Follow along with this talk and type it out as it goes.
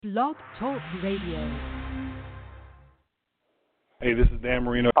Blog Talk Radio. Hey, this is Dan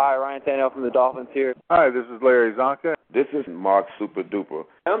Marino. Hi, Ryan Catello from the Dolphins here. Hi, this is Larry Zonka. This is Mark Super Duper.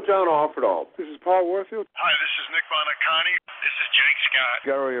 I'm John Offerdahl. This is Paul Warfield. Hi, this is Nick Bonacani. This is Jake Scott.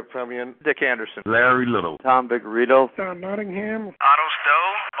 Gary Premian. Dick Anderson. Larry Little. Tom Vigorito. Tom Nottingham. Otto Stowe.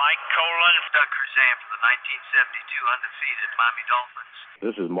 Mike Colon. Doug Cruzan from the 1972 undefeated Miami Dolphins.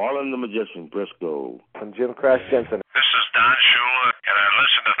 This is Marlon the Magician Briscoe. I'm Jim Crash Jensen. This is Don Shula, and I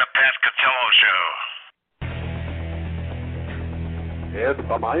listen to the Pat Catello Show. It's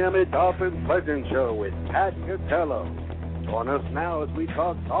the Miami Dolphins Legend Show with Pat Catello. Join us now as we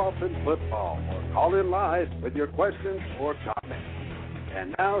talk Dolphin football or call in live with your questions or comments.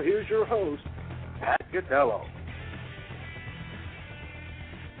 And now here's your host, Pat Catello.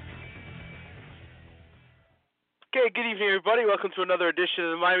 Okay, good evening, everybody. Welcome to another edition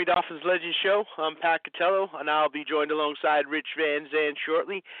of the Miami Dolphins Legend Show. I'm Pat Catello, and I'll be joined alongside Rich Van Zandt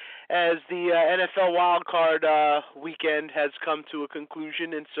shortly as the NFL wildcard weekend has come to a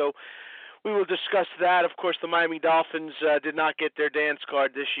conclusion, and so we will discuss that. Of course, the Miami Dolphins did not get their dance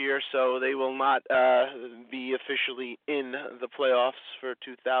card this year, so they will not be officially in the playoffs for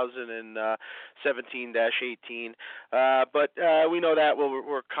 2017-18. But we know that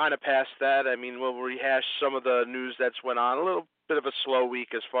we're kind of past that. I mean, we'll rehash some of the news that's went on. A little bit of a slow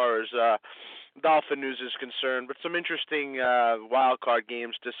week as far as Dolphin news is concerned, but some interesting wild card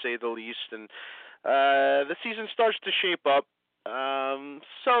games to say the least. And the season starts to shape up.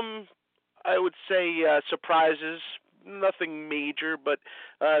 Some, I would say, surprises, nothing major, but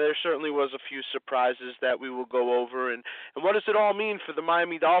there certainly was a few surprises that we will go over. And what does it all mean for the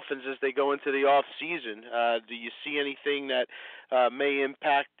Miami Dolphins as they go into the off season? Do you see anything that may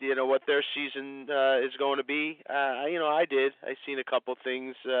impact, what their season is going to be? I did. I seen a couple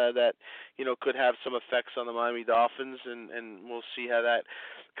things that, could have some effects on the Miami Dolphins, and we'll see how that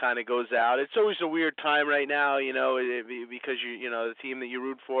kind of goes out. It's always a weird time right now, because the team that you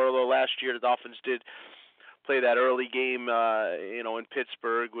root for, although last year the Dolphins did play that early game, in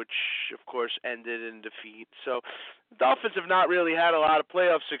Pittsburgh, which of course ended in defeat. So the Dolphins have not really had a lot of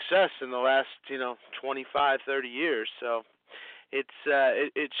playoff success in the last, 25, 30 years. So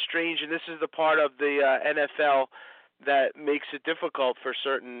it's strange, and this is the part of the NFL that makes it difficult for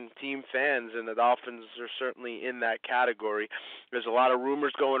certain team fans, and the Dolphins are certainly in that category. There's a lot of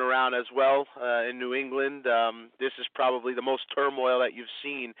rumors going around as well in New England. This is probably the most turmoil that you've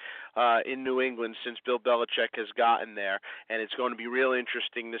seen in New England since Bill Belichick has gotten there, and it's going to be real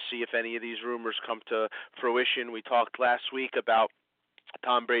interesting to see if any of these rumors come to fruition. We talked last week about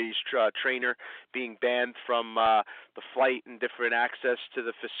Tom Brady's trainer being banned from the flight and different access to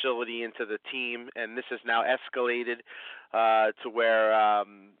the facility and to the team, and this has now escalated to where a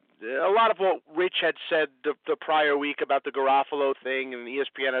lot of what Rich had said the prior week about the Garofalo thing, and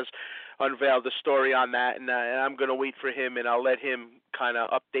ESPN has unveiled the story on that, and I'm going to wait for him, and I'll let him kind of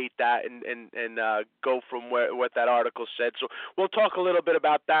update that and go from what that article said. So we'll talk a little bit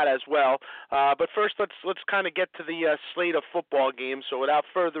about that as well. But first, let's kind of get to the slate of football games. So without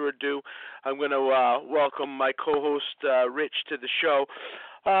further ado, I'm going to welcome my co-host Rich to the show.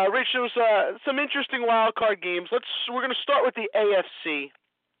 Rich, there was some interesting wild card games. We're going to start with the AFC.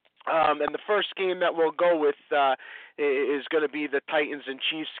 And the first game that we'll go with is going to be the Titans and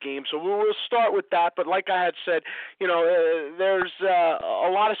Chiefs game. So we'll start with that. But like I had said, there's a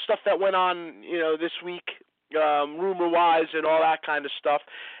lot of stuff that went on, this week, rumor-wise and all that kind of stuff.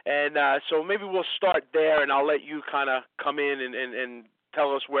 And so maybe we'll start there, and I'll let you kind of come in and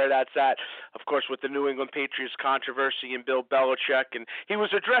tell us where that's at, of course, with the New England Patriots controversy and Bill Belichick. And he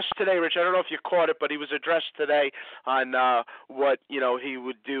was addressed today, Rich. I don't know if you caught it, but he was addressed today on what, he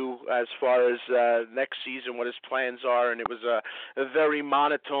would do as far as next season, what his plans are. And it was a very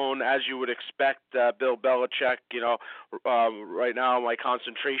monotone, as you would expect, Bill Belichick. Right now my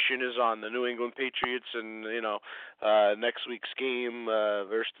concentration is on the New England Patriots and, next week's game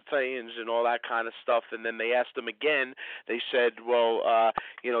versus the Titans and all that kind of stuff. And then they asked him again. They said, well,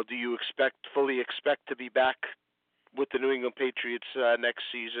 do you fully expect to be back with the New England Patriots next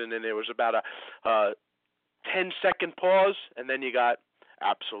season? And there was about a 10-second pause, and then you got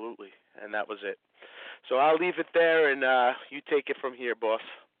absolutely, and that was it. So I'll leave it there, and you take it from here, boss.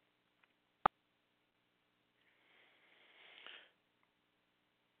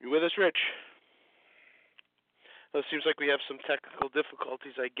 You with us, Rich? Well, it seems like we have some technical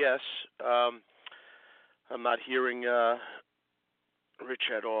difficulties, I guess. I'm not hearing Rich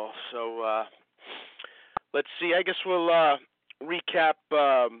at all. So let's see. I guess we'll recap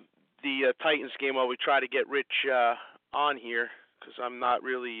the Titans game while we try to get Rich on here, because I'm not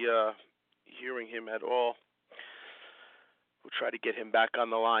really hearing him at all. We'll try to get him back on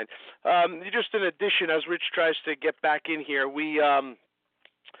the line. Just in addition, as Rich tries to get back in here, we,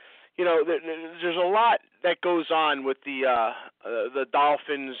 there's a lot that goes on with the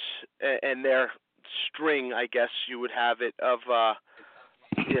Dolphins and their string, I guess you would have it, of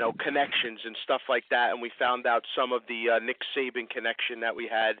connections and stuff like that. And we found out some of the Nick Saban connection that we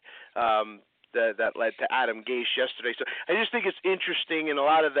had. That led to Adam Gase yesterday. So I just think it's interesting, and a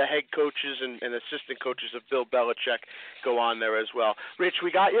lot of the head coaches and assistant coaches of Bill Belichick go on there as well. Rich,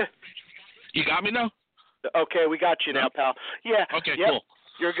 we got you? You got me now? Okay, we got you now, pal. Yeah. Okay, yep. cool.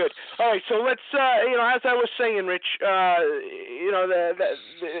 You're good. All right, so let's, as I was saying, Rich,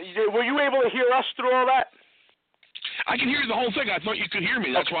 were you able to hear us through all that? I can hear the whole thing. I thought you could hear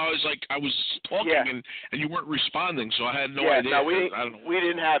me. That's why I was talking and you weren't responding, so I had no idea. No, we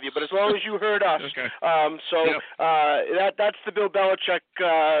didn't have you, but as long as you heard us. Okay. That's the Bill Belichick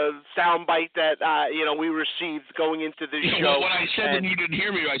soundbite that we received going into the show. Well, what I said when you didn't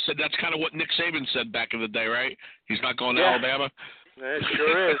hear me, I said that's kind of what Nick Saban said back in the day, right? He's not going to Alabama. It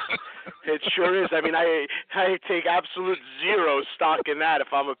sure is. It sure is. I mean, I take absolute zero stock in that if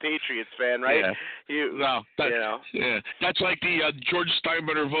I'm a Patriots fan, right? Yeah. Yeah. That's like the George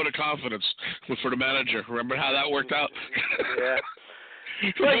Steinbrenner vote of confidence for the manager. Remember how that worked out? Yeah.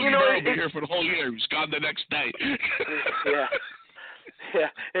 But he'll be here for the whole year. He's gone the next day. Yeah. Yeah,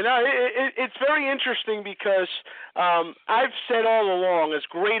 it's very interesting because I've said all along, as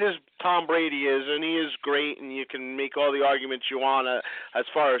great as Tom Brady is, and he is great, and you can make all the arguments you want as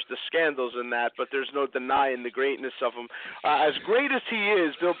far as the scandals and that, but there's no denying the greatness of him. As great as he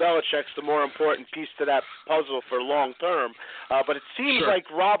is, Bill Belichick's the more important piece to that puzzle for long term. But it seems like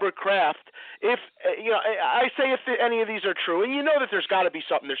Robert Kraft, if any of these are true, and you know that there's got to be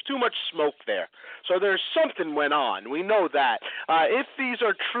something. There's too much smoke there, so there's something went on. We know that. If these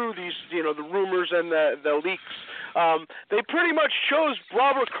are true, the rumors and the leaks, they pretty much chose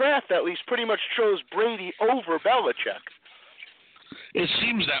Robert Kraft. At least, pretty much chose Brady over Belichick. It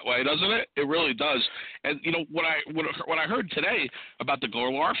seems that way, doesn't it? It really does. And what I heard today about the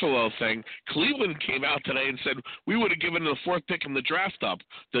Garofalo thing, Cleveland came out today and said we would have given the 4th pick in the draft up,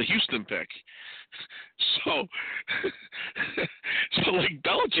 the Houston pick. So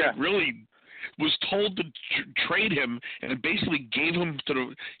Belichick really was told to trade him and basically gave him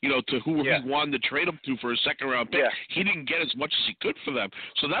to to who he wanted to trade him to for a 2nd round pick. Yeah. He didn't get as much as he could for them.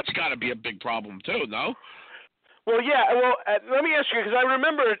 So that's got to be a big problem too, no? Well, let me ask you, because I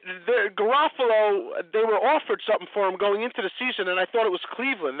remember Garofalo, they were offered something for him going into the season, and I thought it was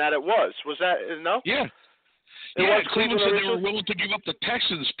Cleveland that it was. Was that, no? Yeah. Cleveland said they were willing to give up the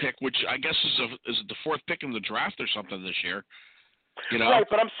Texans pick, which I guess is the 4th pick in the draft or something this year. Right,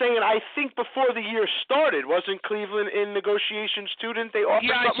 but I'm saying I think before the year started, wasn't Cleveland in negotiations too? Didn't they offer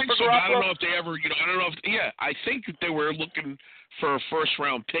something for Garoppolo? I don't know if they ever, I don't know if, I think they were looking for a 1st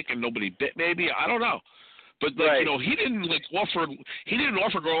round pick and nobody bit maybe. I don't know. But he didn't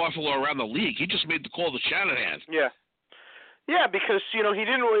offer Garoppolo around the league. He just made the call to Shanahan. Yeah. Yeah, because he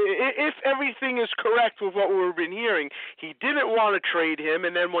didn't. If everything is correct with what we've been hearing, he didn't want to trade him,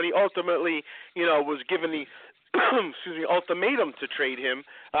 and then when he ultimately, was given the ultimatum to trade him,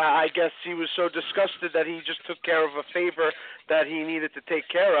 I guess he was so disgusted that he just took care of a favor that he needed to take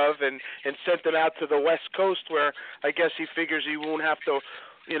care of, and sent him out to the West Coast, where I guess he figures he won't have to.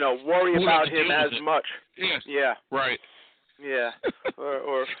 Worry about him as much. Yeah. Right. Yeah.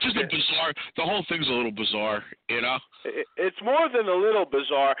 Or just a bizarre. The whole thing's a little bizarre, It's more than a little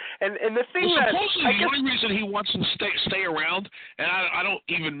bizarre, and the thing supposedly the only reason he wants to stay around, and I don't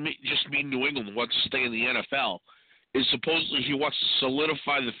even just mean New England wants to stay in the NFL, is supposedly he wants to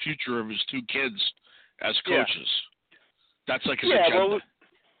solidify the future of his 2 kids as coaches. Yeah. That's like his agenda.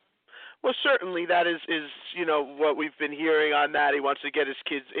 Well, certainly that is what we've been hearing on that. He wants to get his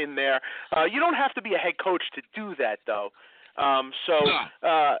kids in there. You don't have to be a head coach to do that, though.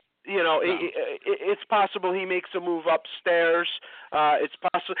 It's possible he makes a move upstairs. It's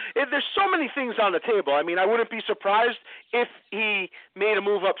possible. There's so many things on the table. I mean, I wouldn't be surprised if he made a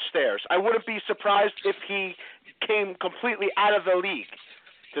move upstairs. I wouldn't be surprised if he came completely out of the league.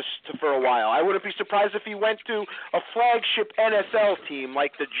 For a while. I wouldn't be surprised if he went to a flagship NFL team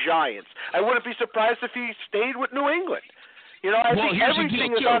like the Giants. I wouldn't be surprised if he stayed with New England. I think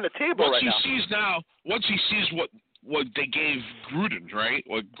everything is on the table right now. Once he sees what they gave Gruden, right?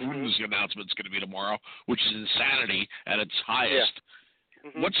 What Gruden's announcement is going to be tomorrow, which is insanity at its highest.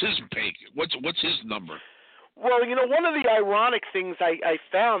 Yeah. What's his pay? What's his number? Well, one of the ironic things I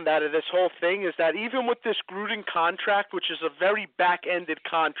found out of this whole thing is that even with this Gruden contract, which is a very back-ended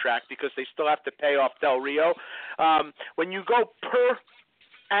contract because they still have to pay off Del Rio, when you go per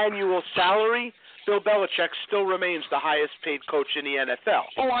annual salary, Bill Belichick still remains the highest paid coach in the NFL.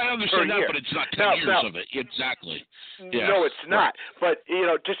 Oh, I understand that, year. but it's not 10 years of it. Exactly. Yeah. No, it's not. Right. But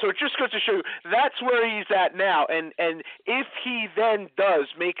so it just goes to show you that's where he's at now. And if he then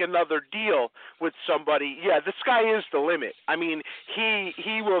does make another deal with somebody, the sky is the limit. I mean,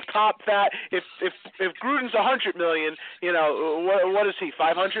 he will top that. If Gruden's $100 million, what is he?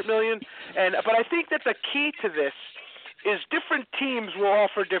 $500 million? But I think that the key to this is different teams will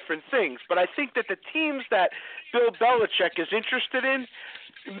offer different things. But I think that the teams that Bill Belichick is interested in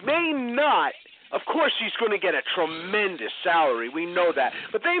may not. Of course, he's going to get a tremendous salary. We know that.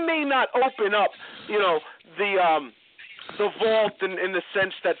 But they may not open up, the vault in the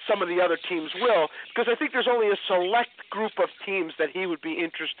sense that some of the other teams will, because I think there's only a select group of teams that he would be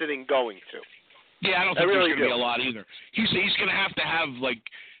interested in going to. Yeah, I don't think there's going to be a lot either. He's going to have,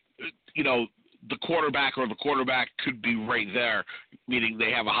 the quarterback, or the quarterback could be right there, meaning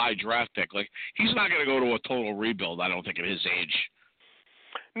they have a high draft pick. Like, he's not going to go to a total rebuild, I don't think, at his age.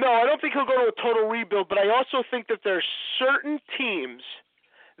 No, I don't think he'll go to a total rebuild, but I also think that there's certain teams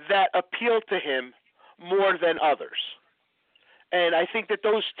that appeal to him more than others. And I think that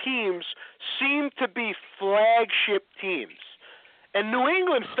those teams seem to be flagship teams. And New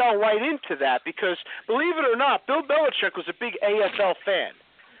England fell right into that because, believe it or not, Bill Belichick was a big AFL fan.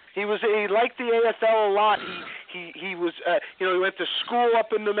 He liked the AFL a lot. He was he went to school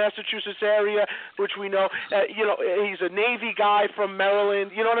up in the Massachusetts area, which we know. He's a Navy guy from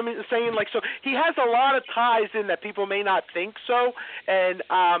Maryland. You know what I mean? Saying so he has a lot of ties in that people may not think so, and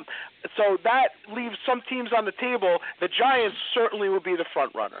so that leaves some teams on the table. The Giants certainly will be the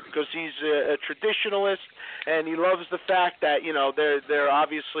front runner because he's a traditionalist and he loves the fact that they're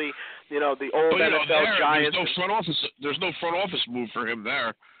obviously the old NFL Giants. There's no front office move for him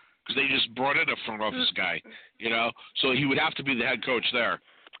there. Because they just brought in a front office guy, so he would have to be the head coach there.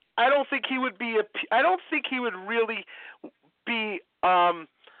 I don't think he would be. I don't think he would really be. I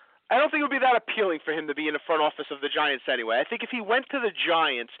don't think it would be that appealing for him to be in the front office of the Giants anyway. I think if he went to the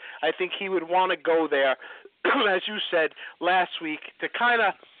Giants, I think he would want to go there, as you said last week, to kind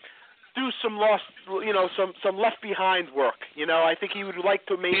of do some some left behind work. I think he would like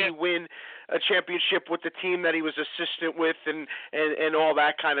to maybe win a championship with the team that he was assistant with and all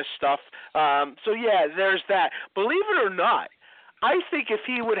that kind of stuff. There's that. Believe it or not, I think if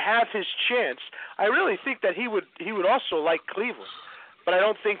he would have his chance, I really think that he would also like Cleveland. But I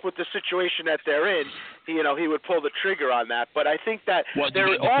don't think with the situation that they're in, he would pull the trigger on that. But I think that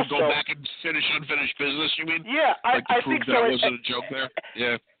they're also go back and finish unfinished business. You mean? Yeah, I think so. That wasn't a joke there.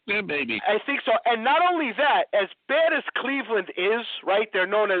 Yeah. Yeah, maybe. I think so. And not only that, as bad as Cleveland is, right, they're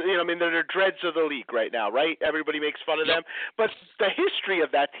known as, they're the dreads of the league right now, right? Everybody makes fun of them. But the history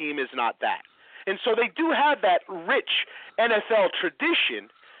of that team is not that. And so they do have that rich NFL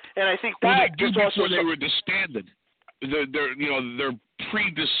tradition. And I think that they were disbanded. Their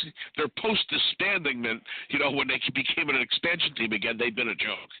post-disbandment, when they became an expansion team again, they've been a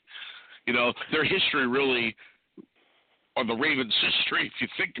joke. Their history really, or the Ravens' history, if you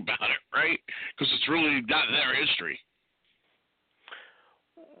think about it, right? Because it's really not their history.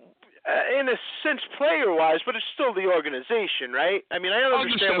 In a sense, player-wise, but it's still the organization, right? I mean, I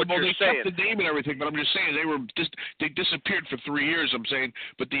understand what you're saying. They kept the name and everything, but I'm just saying they disappeared for 3 years. I'm saying,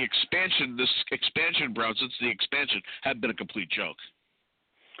 but this expansion, Brown, since the expansion, have been a complete joke.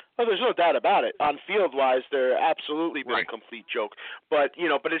 Well, there's no doubt about it. On field-wise, they're absolutely been a complete joke. But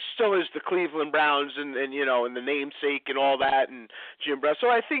but it still is the Cleveland Browns and and the namesake and all that and Jim Brown. So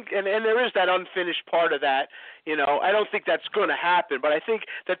I think and there is that unfinished part of that. I don't think that's going to happen, but I think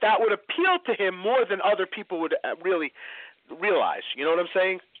that would appeal to him more than other people would really realize. You know what I'm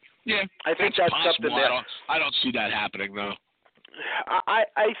saying? Yeah, I think that's possible. something that I don't see that happening though.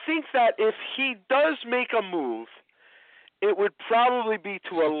 I think that if he does make a move, it would probably be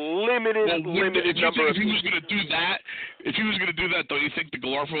to a limited number. If he was going to do that, don't you think the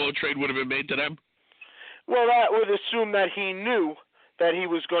Garofalo trade would have been made to them? Well, that would assume that he knew that he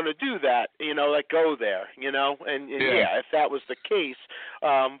was going to do that, go there, and if that was the case.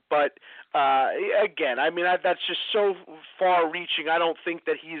 But again, I mean, that's just so far-reaching. I don't think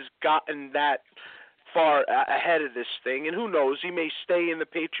that he's gotten that far ahead of this thing, and who knows? He may stay in the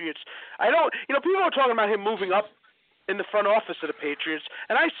Patriots. People are talking about him moving up in the front office of the Patriots,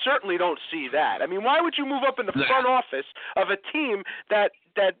 and I certainly don't see that. I mean, why would you move up in the front office of a team that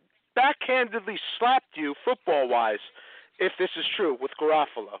backhandedly slapped you football-wise, if this is true, with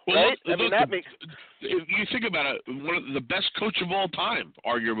Garofalo, right? That makes... If you think about it, one of the best coach of all time,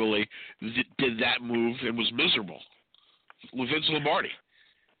 arguably, did that move and was miserable, with Vince Lombardi.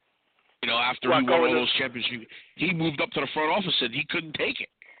 After he won all those championships, he moved up to the front office and he couldn't take it.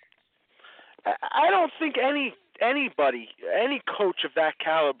 I don't think anybody, any coach of that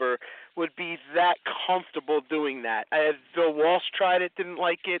caliber would be that comfortable doing that. Bill Walsh tried it, didn't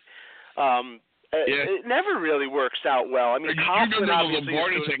like it. It never really works out well. I mean, you remember the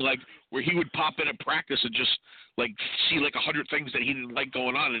Lombardi thing, like where he would pop in at practice and just like see like 100 things that he didn't like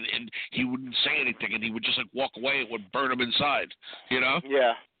going on, and he wouldn't say anything, and he would just like walk away. It would burn him inside, you know?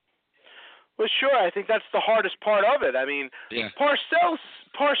 Yeah. Well, sure. I think that's the hardest part of it. I mean, Parcells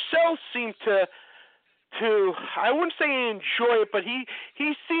seemed to I wouldn't say enjoy it, but he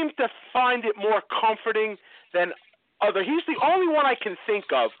seemed to find it more comforting than other. He's the only one I can think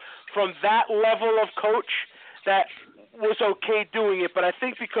of from that level of coach that was okay doing it, but I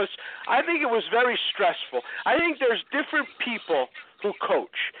think it was very stressful. I think there's different people who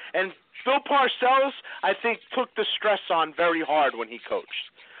coach, and Bill Parcells, I think, took the stress on very hard when he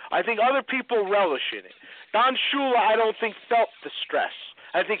coached. I think other people relish in it. Don Shula, I don't think, felt the stress.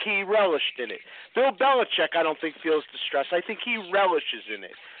 I think he relished in it. Bill Belichick, I don't think, feels the stress. I think he relishes in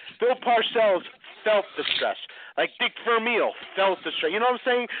it. Bill Parcells felt the stress. Like Dick Vermeil felt the stress. You know what I'm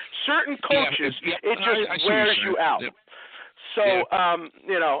saying? Certain coaches, it just wears you out. Yep. So,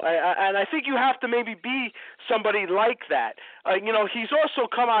 and I think you have to maybe be somebody like that. He's also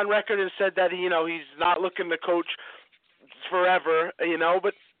come on record and said that, he's not looking to coach forever,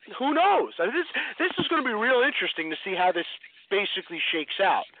 but who knows? I mean, this is going to be real interesting to see how this basically shakes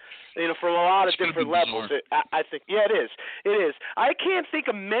out. From a lot of different levels. I think, it is. It is. I can't think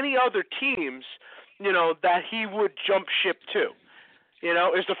of many other teams, that he would jump ship to.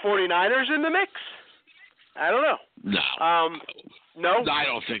 Is the 49ers in the mix? I don't know. No. No, I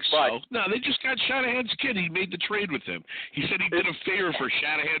don't think so. No, they just got Shanahan's kid. He made the trade with him. He said he did a favor for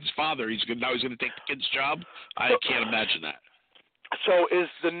Shanahan's father. Now he's going to take the kid's job. I can't imagine that. So is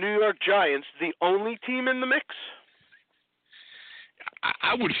the New York Giants the only team in the mix?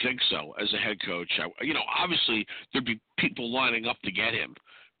 I would think so as a head coach. Obviously there'd be people lining up to get him,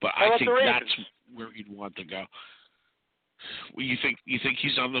 but I think that's where he'd want to go. Well, you think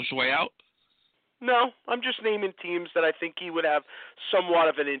he's on his way out? No, I'm just naming teams that I think he would have somewhat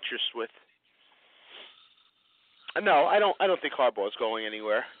of an interest with. No, I don't think Harbaugh's going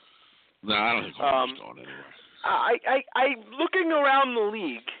anywhere. No, I don't think Harbaugh's going anywhere. I looking around the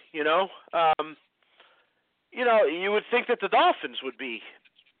league, you would think that the Dolphins would be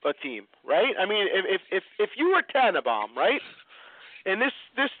a team, right? I mean, if you were Tannenbaum, right, and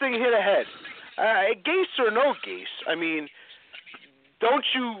this thing hit ahead, Gase or no Gase, I mean, don't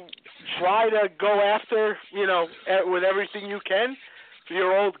you try to go after, with everything you can for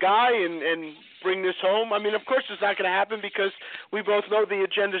your old guy and bring this home? I mean, of course it's not going to happen because we both know the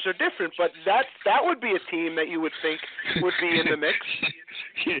agendas are different, but that would be a team that you would think would be in the mix.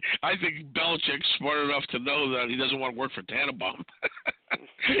 I think Belichick's smart enough to know that he doesn't want to work for Tannenbaum.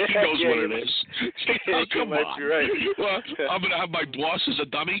 He knows what it is. Come on. Be right. Well, I'm going to have my boss as a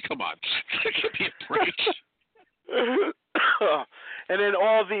dummy? Come on. Give me a break. And then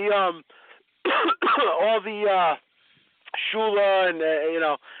all the Shula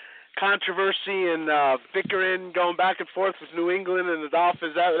and controversy and bickering going back and forth with New England and the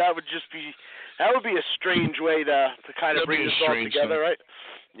Dolphins, that would be a strange way to kind of bring this all together, right?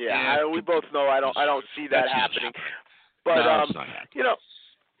 Yeah, we both know I don't see that happening. But no, it's not happening.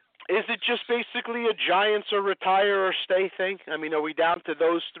 Is it just basically a Giants or retire or stay thing? I mean, are we down to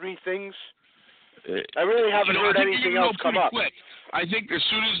those three things? I really haven't heard anything else come up. Quick. I think as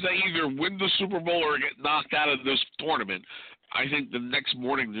soon as they either win the Super Bowl or get knocked out of this tournament, I think the next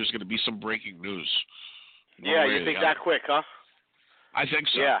morning there's going to be some breaking news. Yeah, you think that quick, huh? I think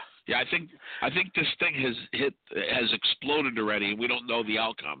so. Yeah. Yeah, I think this thing has exploded already, and we don't know the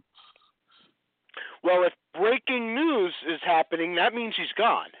outcome. Well, if breaking news is happening, that means he's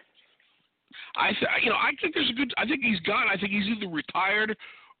gone. I think there's a good. I think he's gone. I think he's either retired.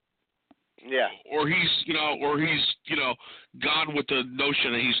 Yeah. Or he's gone with the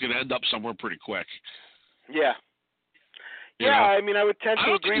notion that he's going to end up somewhere pretty quick. Yeah. I mean, I would tend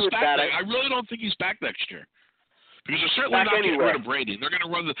to agree with that. I really don't think he's back next year. Because they're certainly not getting rid of Brady. They're going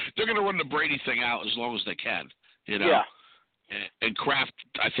to run the Brady thing out as long as they can. Yeah. And Kraft,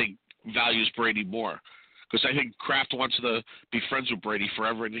 I think, values Brady more. Because I think Kraft wants to be friends with Brady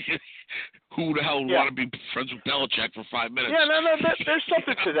forever. And who the hell would want to be friends with Belichick for 5 minutes? Yeah, no, there's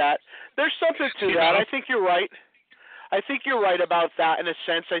something to that. There's something to that. I think you're right. I think you're right about that in a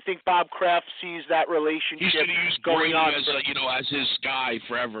sense. I think Bob Kraft sees that relationship He's going to use going Brady on as his guy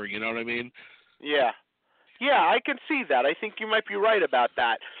forever. You know what I mean? Yeah. Yeah, I can see that. I think you might be right about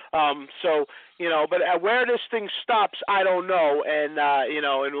that. So, but where this thing stops, I don't know. And,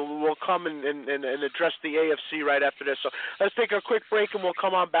 and we'll come and address the AFC right after this. So let's take a quick break, and we'll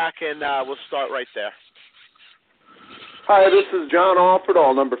come on back, and we'll start right there. Hi, this is John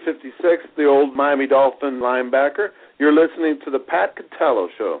Offerdahl, number 56, the old Miami Dolphin linebacker. You're listening to the Pat Catello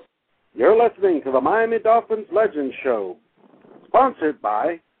Show. You're listening to the Miami Dolphins Legend Show, sponsored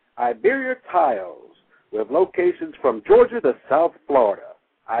by Iberia Tiles, with locations from Georgia to South Florida.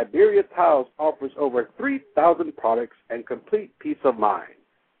 Iberia Tiles offers over 3,000 products and complete peace of mind.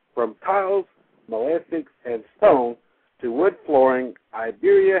 From tiles, mosaics, and stone to wood flooring,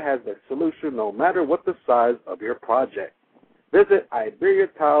 Iberia has the solution no matter what the size of your project. Visit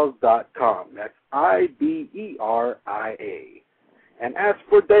IberiaTiles.com. That's IBERIA. And ask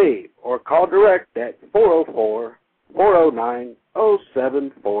for Dave or call direct at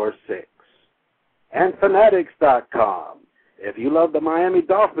 404-409-0746. And Fanatics.com. If you love the Miami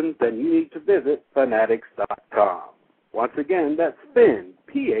Dolphins, then you need to visit Fanatics.com. Once again, that's Finn,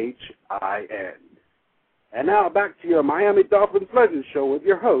 P-H-I-N. And now back to your Miami Dolphins Legend Show with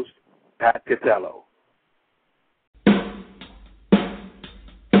your host, Pat Catello.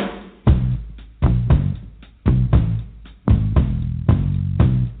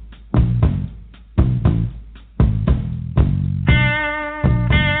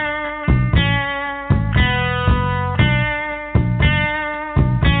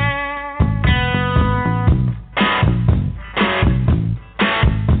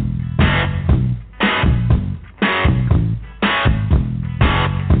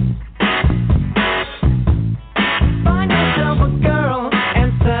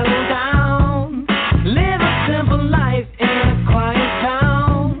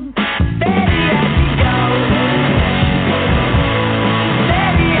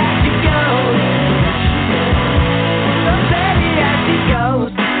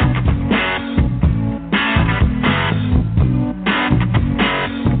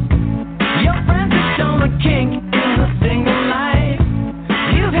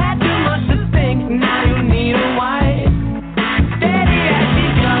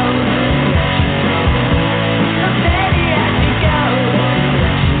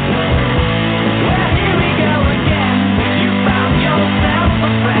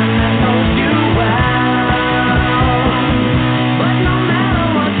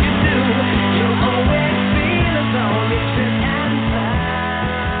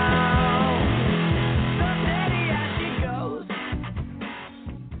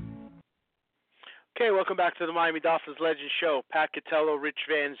 Back to the Miami Dolphins Legend Show. Pat Catello, Rich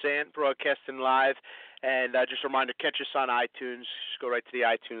Van Zant, broadcasting live. And just a reminder, catch us on iTunes. Just go right to the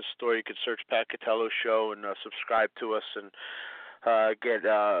iTunes store. You can search Pat Catello Show and subscribe to us and get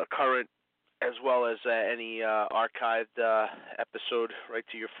current as well as any archived episode right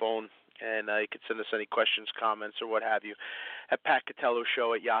to your phone. And you can send us any questions, comments, or what have you at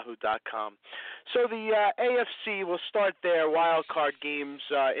patcatelloshow@yahoo.com. So the AFC, we'll start there. Wild card games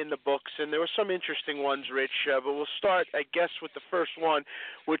in the books, and there were some interesting ones, Rich. But we'll start, I guess, with the first one,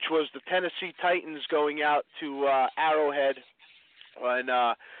 which was the Tennessee Titans going out to Arrowhead and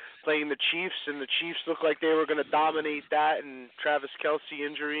playing the Chiefs, and the Chiefs looked like they were going to dominate that, and Travis Kelce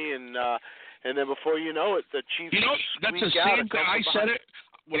injury, and then before you know it, the Chiefs. That's the same thing. I said it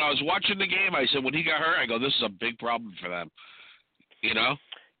when I was watching the game. I said when he got hurt, I go, this is a big problem for them. Yeah,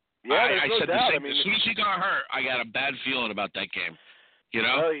 I no said doubt. the same. As soon as he got hurt, I got a bad feeling about that game.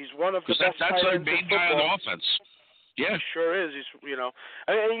 Well, he's one of the best that's tight our ends main in guy on football. offense. Yeah, sure is. He's,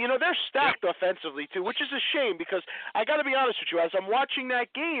 they're stacked offensively too, which is a shame because I got to be honest with you. As I'm watching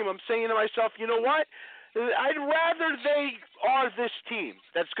that game, I'm saying to myself, you know what? I'd rather they are this team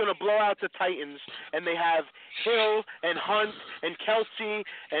that's going to blow out the Titans, and they have Hill and Hunt and Kelce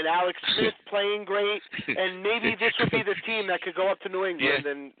and Alex Smith playing great, and maybe this would be the team that could go up to New England.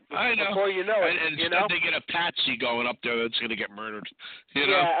 Yeah. And I know. before you know it, and instead they get a patsy going up there that's going to get murdered.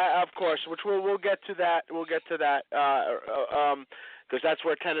 Yeah, of course. Which we'll get to that. We'll get to that. Because that's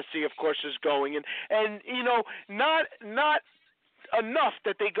where Tennessee, of course, is going, and not enough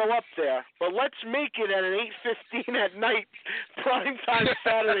that they go up there, but let's make it at an 8:15 at night, primetime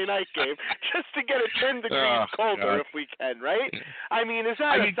Saturday night game, just to get it 10 degrees colder if we can, right? I mean, is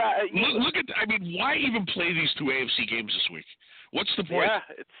that look at? Why even play these two AFC games this week? What's the point? Yeah,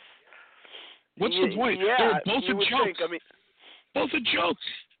 What's the point? Yeah, they're both a joke. Both a joke.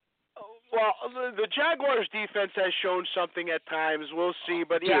 Well, the Jaguars' defense has shown something at times. We'll see,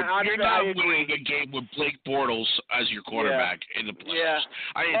 but Dude, you're not winning a game with Blake Bortles as your quarterback in the playoffs.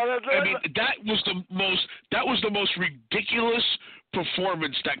 That was the most ridiculous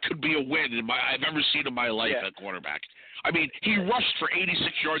performance that could be a win I've ever seen in my life at quarterback. I mean, he rushed for 86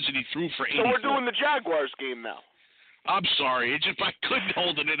 yards and he threw for 84. So we're doing the Jaguars game now. I'm sorry. I couldn't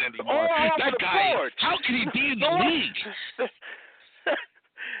hold it in anymore. That guy, how can he be in the league?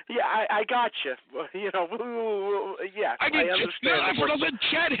 Yeah, I got you. You know, yeah, I understand. For nothing,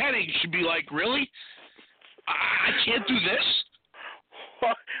 Chad Henning should be like, really? I can't do this?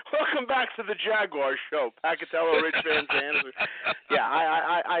 Welcome back to the Jaguar show. Catello, Rich Van Zandt. Yeah,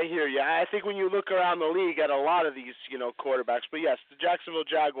 I hear you. I think when you look around the league at a lot of these, quarterbacks, but yes, the Jacksonville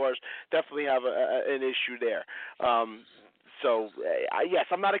Jaguars definitely have an issue there. So, yes,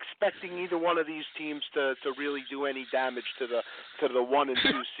 I'm not expecting either one of these teams to really do any damage to the 1 and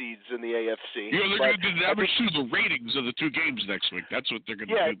 2 seeds in the AFC. They're going to do damage to the ratings of the 2 games next week. That's what they're going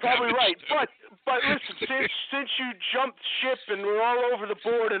to do. Yeah, probably right. To. But listen, since you jumped ship and we're all over the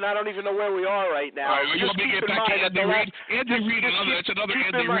board, and I don't even know where we are right now. All right, you want me to get back to Andy Reid? Andy Reid, that's another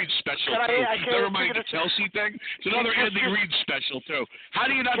Andy Reid special too. Never mind the Kelsey thing. It's another Andy Reid special too. How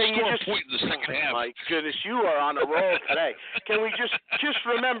do you not score a point in the second half? My goodness, you are on a roll today. Can we just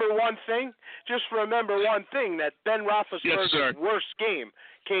remember one thing? Just remember one thing, that Ben Roethlisberger's worst game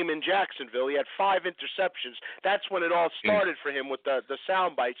came in Jacksonville. He had 5 interceptions. That's when it all started for him with the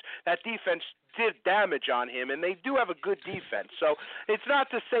sound bites. That defense did damage on him, and they do have a good defense. So it's not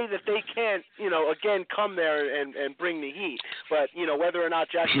to say that they can't, again, come there and bring the heat. But, whether or not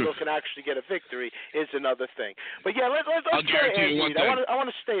Jacksonville can actually get a victory is another thing. But, yeah, let's guarantee Andy you one Reid. thing. I want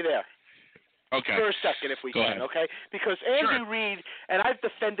to stay there. Okay. For a second, if we Go can, ahead. okay? Because Andy Reid, and I've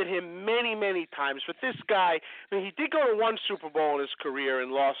defended him many, many times, but this guy, he did go to 1 Super Bowl in his career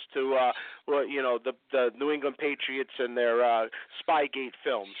and lost to, the New England Patriots and their Spygate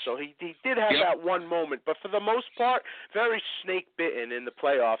film. So he did have that one moment, but for the most part, very snake-bitten in the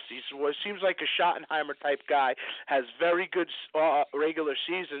playoffs. He seems like a Schottenheimer-type guy, has very good regular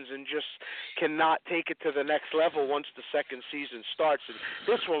seasons, and just cannot take it to the next level once the second season starts. And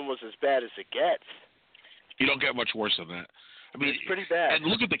this one was as bad as it gets. You don't get much worse than that. I mean, it's pretty bad. And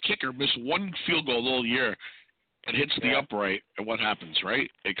look at the kicker, missed 1 field goal all year and hits the upright, and what happens, right?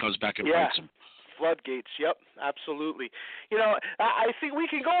 It comes back and bites him. Floodgates, yep, absolutely. I think we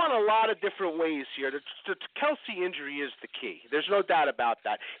can go on a lot of different ways here. The Kelsey injury is the key. There's no doubt about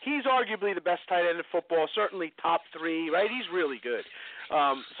that. He's arguably the best tight end in football, certainly top 3, right? He's really good.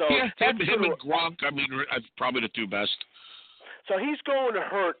 Him and Gronk, probably the 2 best. So he's going to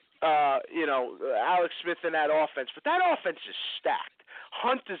hurt Alex Smith in that offense. But that offense is stacked.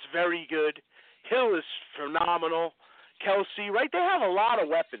 Hunt is very good. Hill is phenomenal. Kelsey, right? They have a lot of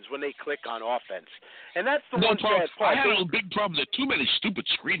weapons when they click on offense. And that's the one sad part. I had a big problem. There too many stupid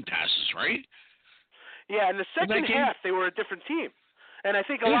screen passes, right? Yeah, in the second half, they were a different team. And I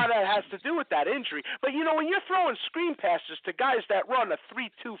think a lot of that has to do with that injury. But, when you're throwing screen passes to guys that run a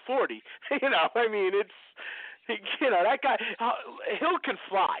 3.2 40, it's... that guy, Hill can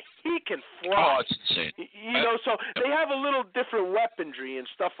fly. He can fly. Oh, it's insane. So they have a little different weaponry and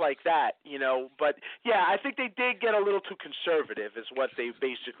stuff like that, But, yeah, I think they did get a little too conservative is what they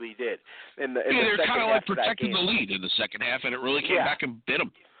basically did in the they're second kind of half like protecting the lead in the second half, and it really came back and bit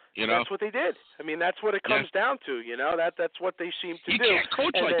them. That's what they did. That's what it comes down to. That's what they seem to do. You can't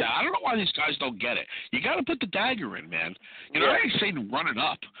coach like that. I don't know why these guys don't get it. You got to put the dagger in, man. I ain't saying run it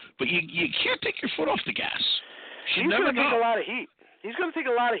up, but you can't take your foot off the gas. He's going to take a lot of heat. He's going to take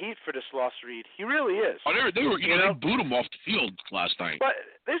a lot of heat for this loss, Reed. He really is. Oh, they booed him off the field last night. But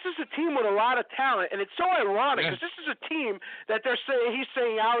this is a team with a lot of talent, and it's so ironic because this is a team that he's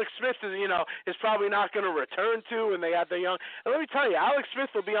saying Alex Smith is probably not going to return to, and they have the young. And let me tell you, Alex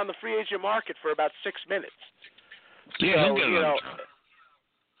Smith will be on the free agent market for about 6 minutes. Yeah, so, he'll get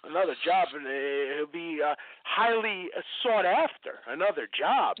another job, and it'll be highly sought after. Another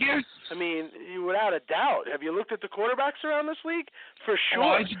job. Yeah. Without a doubt. Have you looked at the quarterbacks around this league? For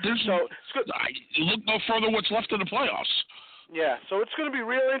sure. Look no further what's left in the playoffs. Yeah, so it's going to be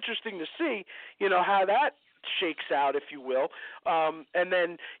real interesting to see, how that shakes out, if you will. And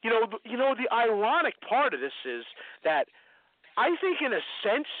then, the ironic part of this is that I think, in a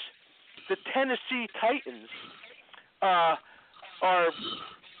sense, the Tennessee Titans are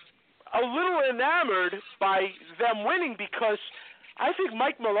a little enamored by them winning because I think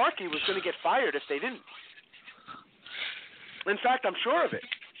Mike Mularkey was going to get fired if they didn't. In fact, I'm sure of it.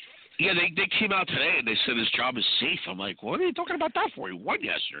 Yeah, they came out today and they said his job is safe. I'm like, what are you talking about that for? He won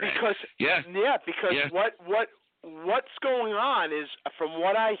yesterday. What's going on is, from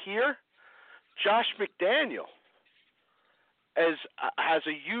what I hear, Josh McDaniel has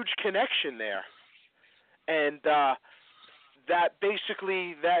a huge connection there, and that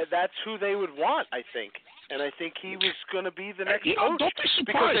basically that's who they would want, I think, and I think he was going to be the next coach. Don't be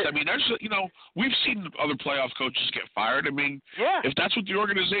surprised. We've seen other playoff coaches get fired. I mean, if that's what the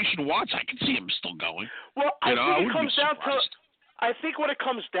organization wants, I can see him still going. Well, I think what it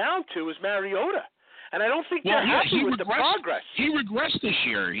comes down to is Mariota. And I don't think they're happy with the progress. He regressed this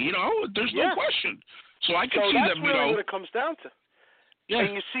year, there's no question. So I can see that's them, really what it comes down to. Yeah.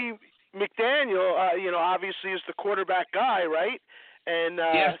 And you see McDaniel, obviously is the quarterback guy, right? And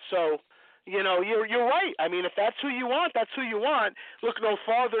so, you're right. I mean, if that's who you want, that's who you want. Look no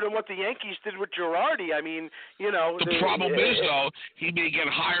farther than what the Yankees did with Girardi. I mean, The problem is, though, he may get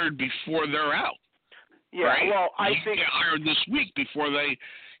hired before they're out. Yeah, right? Well, I he think get hired this week before they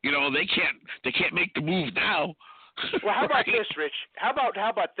can't make the move now. Well, how about this, Rich? How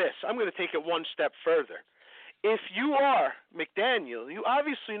about this? I'm going to take it one step further. If you are McDaniel, you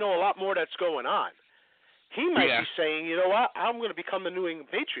obviously know a lot more that's going on. He might be saying, you know what, I'm going to become the New England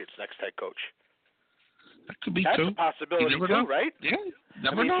Patriots' next head coach. That could be That's too. a possibility too, know. right? Yeah,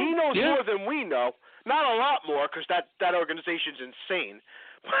 never know. He knows more than we know. Not a lot more, because that organization's insane.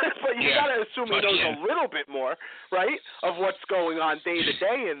 But you got to assume he knows a little bit more, right, of what's going on day to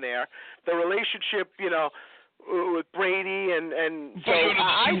day in there. The relationship, with Brady and so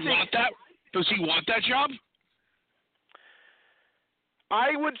I think want that. Does he want that job?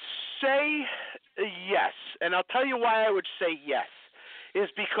 I would say yes, and I'll tell you why I would say yes. Is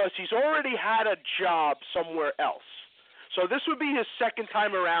because he's already had a job somewhere else. So this would be his second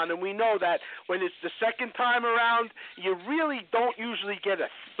time around, and we know that when it's the second time around, you really don't usually get a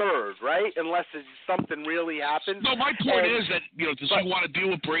third, right? Unless something really happens. No, my point is that, does he want to deal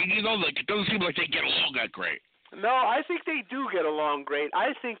with Brady, though? Like, it doesn't seem like they get along that great. No, I think they do get along great.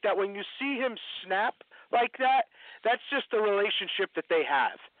 I think that when you see him snap like that, that's just the relationship that they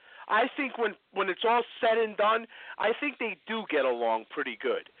have. I think when it's all said and done, I think they do get along pretty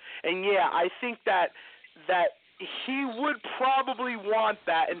good. And, I think that he would probably want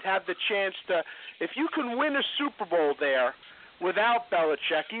that and have the chance to, if you can win a Super Bowl there without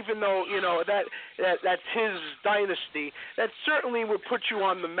Belichick, even though, that's his dynasty, that certainly would put you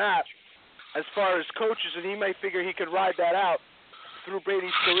on the map as far as coaches, and he might figure he could ride that out through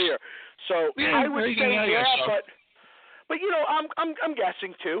Brady's career. So I would say but I'm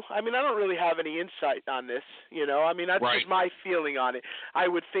guessing too. I mean, I don't really have any insight on this. That's just my feeling on it. I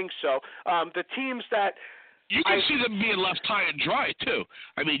would think so. The teams that you can see them being left high and dry too.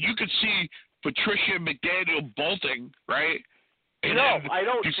 I mean, you could see Patricia and McDaniel bolting, right? And I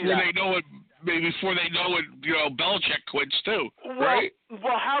don't see that. Before they know it, Belichick quits too, right?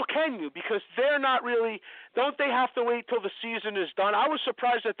 Well, how can you? Because they're not really. Don't they have to wait till the season is done? I was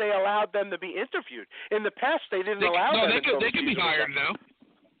surprised that they allowed them to be interviewed. In the past, they didn't allow them. They can be hired now.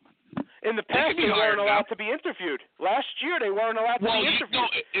 In the past, they weren't allowed to be interviewed. Last year, they weren't allowed to be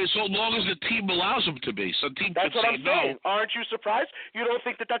interviewed. So long as the team allows them to be. Some team That's could what say I'm saying. no. Aren't you surprised? You don't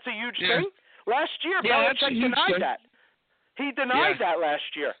think that that's a huge thing? Last year, Belichick denied that. He denied that last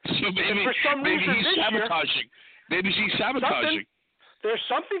year. So maybe, for some reason he's sabotaging. Maybe he's sabotaging. There's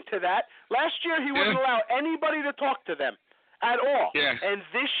something to that. Last year, he wouldn't allow anybody to talk to them at all. Yeah. And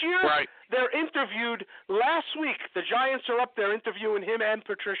this year, they're interviewed. Last week, the Giants are up there interviewing him and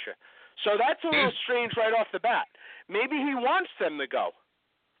Patricia. So that's a little strange right off the bat. Maybe he wants them to go.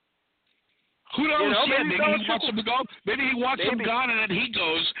 Who knows? Maybe he wants them to go. Maybe he wants them gone, and then he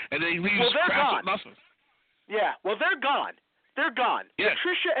goes, and then he leaves crap with nothing. Yeah, well, they're gone. They're gone. Yeah.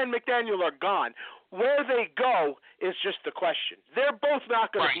 Patricia and McDaniel are gone. Where they go is just the question. They're both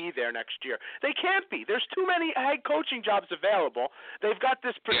not going to be there next year. They can't be. There's too many head coaching jobs available. They've got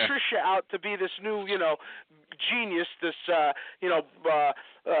this Patricia out to be this new, genius, this,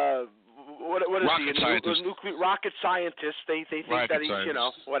 what is rocket he? Scientist. Nuclear rocket scientist. They think that he's,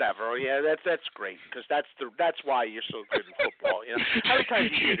 whatever. Yeah, that's great because that's why you're so good in football. How many times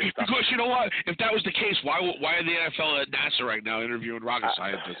do you hear this stuff? Because you know what? If that was the case, why are the NFL at NASA right now interviewing rocket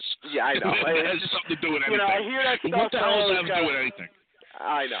scientists? Yeah, I know. It has something to do with anything. I hear that stuff. What the hell does that have to do with anything?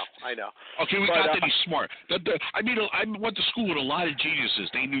 I know. Okay, we got that he's smart. I went to school with a lot of geniuses.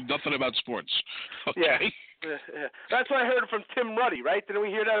 They knew nothing about sports. Okay. Yeah. That's what I heard from Tim Ruddy, right? Didn't we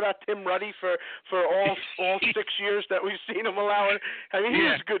hear that about Tim Ruddy for all 6 years that we've seen him allowing? I mean, he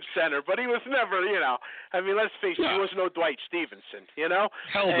was a good center, but he was never, I mean, let's face it, he was no Dwight Stevenson,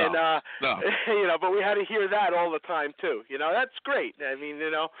 Hell no. And, no. But we had to hear that all the time, too. That's great. I mean,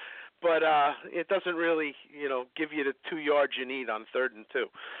 but it doesn't really, give you the 2 yards you need on 3rd and 2.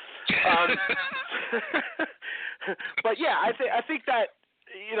 But, yeah, I think that,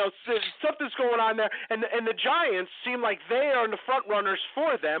 something's going on there, and the Giants seem like they are the front runners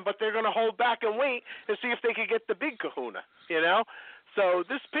for them, but they're going to hold back and wait and see if they can get the big kahuna, So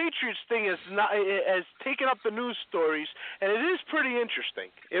this Patriots thing has taken up the news stories, and it is pretty interesting.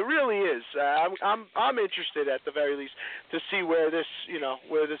 It really is. I'm interested at the very least to see where this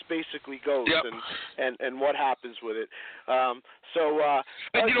basically goes and what happens with it. And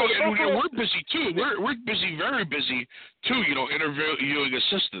we're busy too. We're busy, very busy too. Interviewing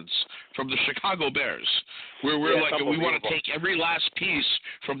assistants from the Chicago Bears. We're we want to take every last piece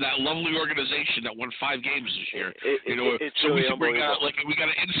from that lovely organization that won 5 games this year. It's so really we can bring out unbelievable. we got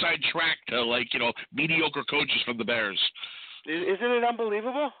an inside track to mediocre coaches from the Bears. Isn't it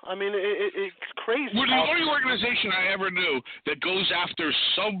unbelievable? I mean, it's crazy. We're the only organization I ever knew that goes after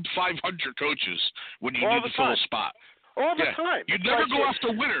sub 500 coaches when you need to fill a spot. All the time. You never go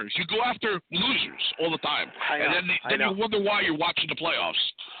after winners. You go after losers all the time. And then you wonder why you're watching the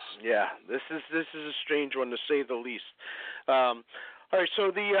playoffs. Yeah, this is a strange one to say the least. All right,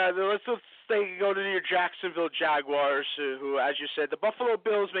 so let's go to your Jacksonville Jaguars, who, as you said, the Buffalo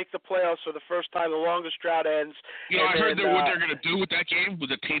Bills make the playoffs for the first time. The longest drought ends. I heard what they're going to do with that game, with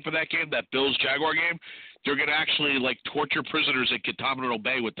the tape of that game, that Bills-Jaguar game. They're going to actually torture prisoners at Guantanamo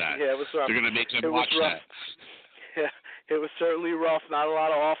Bay with that. Yeah, it was rough. They're going to make them watch that. Yeah, it was certainly rough. Not a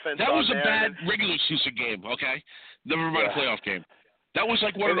lot of offense. That was a there. bad regular season game. Okay, never mind a playoff game. That was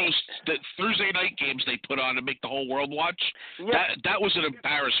like one of those Thursday night games they put on to make the whole world watch. Yeah. That was an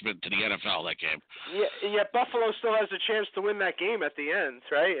embarrassment to the NFL, that game. Yeah, Buffalo still has a chance to win that game at the end,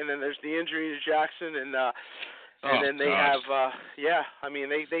 right? And then there's the injury to Jackson, and then they have,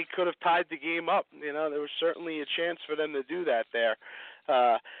 they could have tied the game up. There was certainly a chance for them to do that there.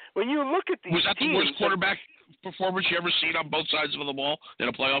 When you look at these teams... Was that the worst quarterback performance you ever seen on both sides of the ball in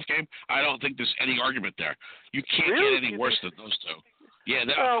a playoff game? I don't think there's any argument there. You can't get any worse than those two. Yeah,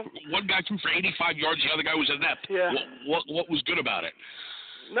 one guy threw for 85 yards, the other guy was inept. Yeah. What was good about it?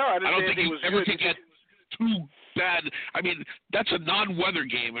 No, I don't think you ever could get too bad. I mean, that's a non-weather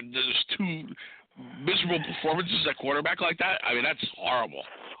game, and there's 2 miserable performances at quarterback like that. I mean, that's horrible.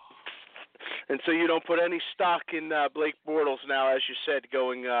 And so you don't put any stock in Blake Bortles now, as you said,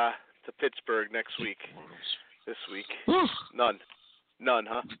 going to Pittsburgh next week. This week. None,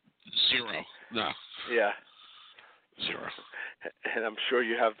 huh? 0. No. Yeah. 0. And I'm sure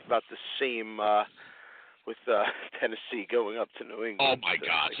you have about the same with Tennessee going up to New England. Oh my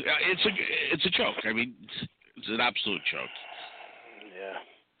God, it's a joke. I mean, it's an absolute joke. Yeah.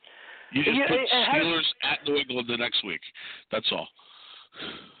 You just put Steelers at New England the next week. That's all.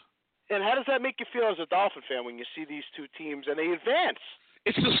 And how does that make you feel as a Dolphin fan when you see these 2 teams and they advance?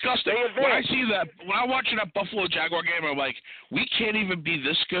 It's disgusting. When I see that, when I'm watching that Buffalo Jaguar game, I'm like, we can't even be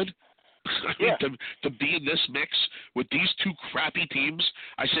this good. I mean, to be in this mix with these 2 crappy teams,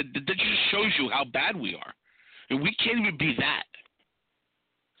 I said, that just shows you how bad we are. And we can't even be that.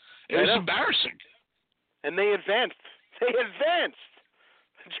 It was embarrassing. And they advanced. The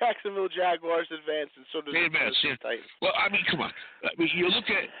Jacksonville Jaguars advanced, and so did the Titans. Well, I mean, come on. I mean, you look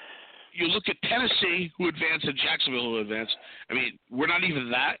at Tennessee, who advanced, and Jacksonville, who advanced. I mean, we're not even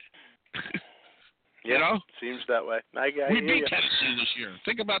that. You know? Seems that way. We beat Tennessee this year.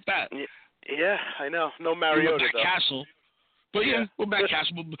 Think about that. Yeah, I know. No Mariota, though. Castle. But Matt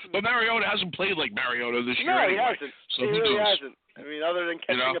Castle. But Mariota hasn't played like Mariota this year. No, anyway. He hasn't. So he really hasn't. I mean, other than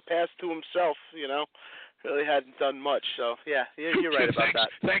catching a pass to himself, really hadn't done much. So, you're right about that.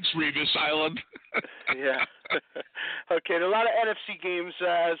 Thanks, Revis Island. Yeah. Okay, there are a lot of NFC games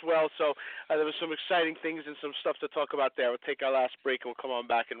as well. So there was some exciting things and some stuff to talk about there. We'll take our last break and we'll come on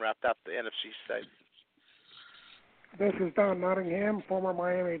back and wrap up the NFC side. This is Don Nottingham, former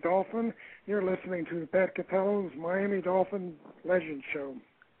Miami Dolphin. You're listening to Pat Catello's Miami Dolphin Legend Show.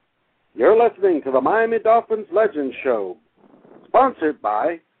 You're listening to the Miami Dolphins Legend Show, sponsored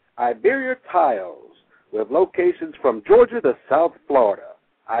by Iberia Tiles, with locations from Georgia to South Florida.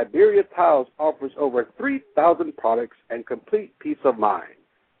 Iberia Tiles offers over 3,000 products and complete peace of mind.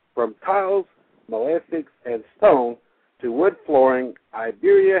 From tiles, mosaics, and stone, to wood flooring,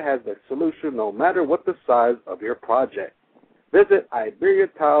 Iberia has the solution no matter what the size of your project. Visit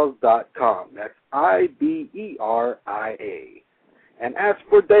IberiaTiles.com. That's IBERIA. And ask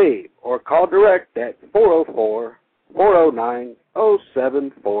for Dave or call direct at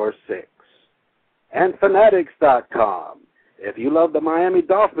 404-409-0746. And Fanatics.com. If you love the Miami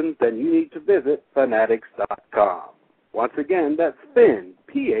Dolphins, then you need to visit Fanatics.com. Once again, that's Finn,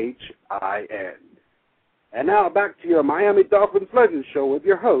 P-H-I-N. And now back to your Miami Dolphins Legend Show with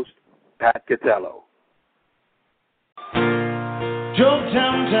your host, Pat Catello. Drove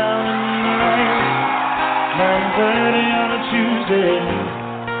downtown in the rain, 9:30 on a Tuesday,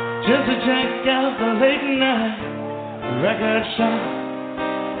 just to check out the late night record shop.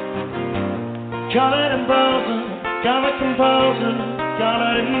 Call it a composer,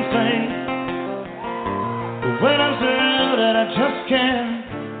 started insane. But when I'm surrounded, I just can't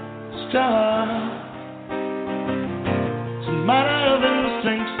stop. It's a matter of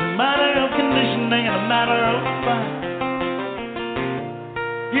instincts, a matter of conditioning, and a matter of fight.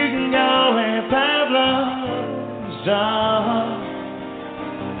 You can go where Pablo's dog.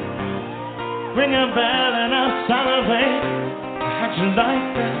 Ring a bell and I'll salivate. How'd you like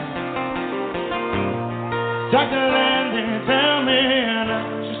that? Dr. Landy, tell me you're not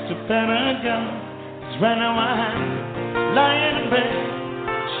just a pentagon. 'Cause right now I'm lying in bed,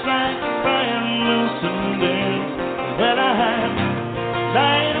 just like Brian Wilson did. Well, I'm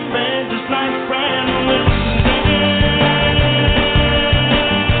lying in bed, just like Brian Wilson did.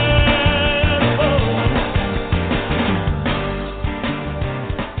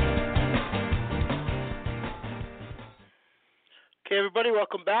 Okay, everybody,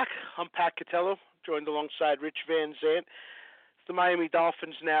 welcome back. I'm Pat Catello, joined alongside Rich Van Zandt. The Miami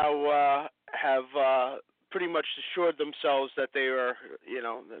Dolphins now have pretty much assured themselves that they are,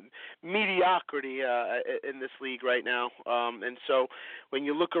 mediocrity in this league right now. And so when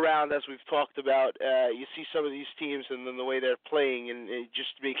you look around, as we've talked about, you see some of these teams and then the way they're playing, and it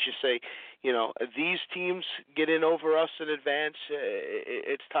just makes you say, these teams get in over us in advance.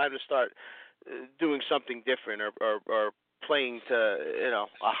 It's time to start doing something different or playing to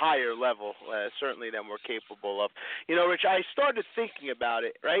a higher level, certainly than we're capable of. Rich, I started thinking about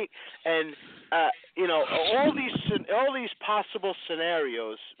it, right? And all these possible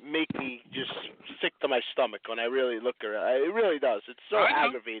scenarios make me just sick to my stomach when I really look at it. It really does. It's so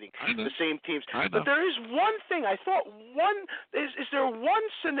aggravating. The same teams. But there is one thing I thought. Is there one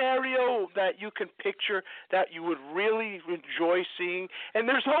scenario that you can picture that you would really enjoy seeing? And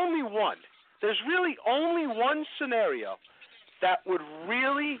there's only one. There's really only one scenario that would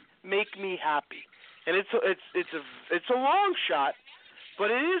really make me happy, and it's a long shot,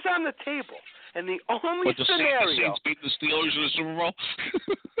 but it is on the table. And the only scenario. The Saints beat the Steelers in the Super Bowl.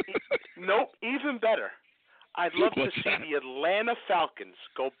 Nope, even better. I'd love to see the Atlanta Falcons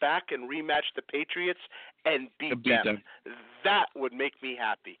go back and rematch the Patriots and beat them. That would make me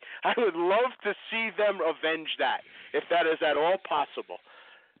happy. I would love to see them avenge that, if that is at all possible.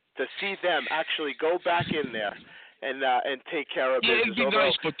 To see them actually go back in there and take care of business. It'd be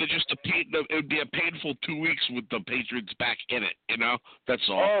nice, but it would be a painful 2 weeks with the Patriots back in it. That's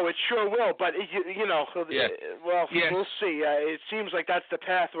all. Oh, it sure will. But we'll see. It seems like that's the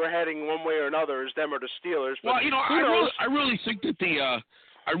path we're heading one way or another, is them or the Steelers. But I really think that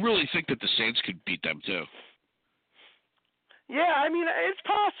the Saints could beat them too. Yeah, I mean, it's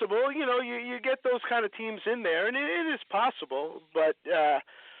possible. You get those kind of teams in there, and it is possible. But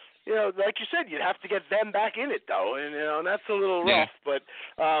like you said, you'd have to get them back in it, though, and that's a little rough. Yeah. But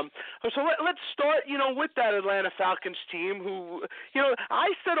so let's start, with that Atlanta Falcons team. Who,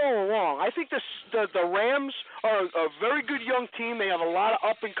 I said all along, I think the Rams are a very good young team. They have a lot of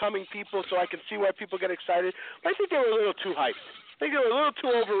up and coming people, so I can see why people get excited. But I think they were a little too hyped. I think they were a little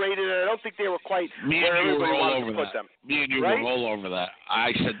too overrated, and I don't think they were quite where everybody wanted to put them. Me and you right? were all over that.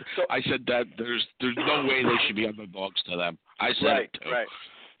 I said that there's no way they should be underdogs to them. I said it too. Right.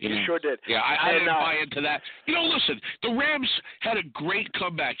 You sure did. Yeah, I didn't buy into that. Listen, the Rams had a great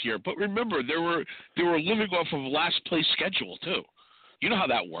comeback here, but remember they were living off of last place schedule too. You know how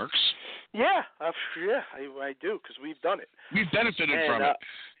that works. Yeah, I do, because we've done it. We've benefited from it.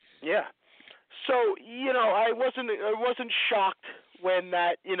 Yeah. So I wasn't shocked when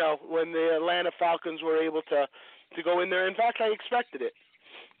when the Atlanta Falcons were able to go in there. In fact, I expected it,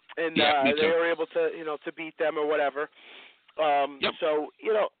 and they were able to to beat them or whatever. Yep. So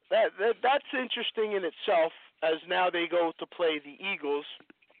that's interesting in itself, as now they go to play the Eagles,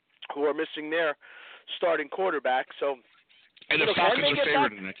 who are missing their starting quarterback. So and the Falcons are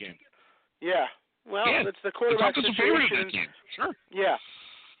favored in that game. Yeah. Well, it's the quarterback situation. The Falcons are favored in that game. Sure. Yeah.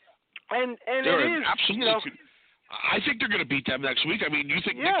 And they're it is absolutely. I think they're going to beat them next week. I mean, you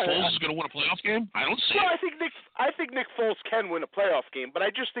think Nick Foles is going to win a playoff game? I don't see it. I think Nick Foles can win a playoff game, but I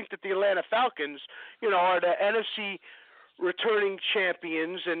just think that the Atlanta Falcons, are the NFC returning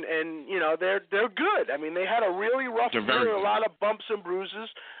champions, and they're good. I mean, they had a really rough year, a lot of bumps and bruises.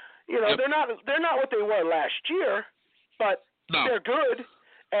 They're not what they were last year, but they're good.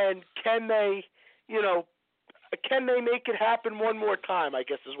 And can they make it happen one more time, I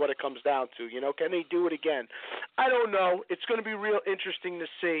guess is what it comes down to. Can they do it again? I don't know. It's going to be real interesting to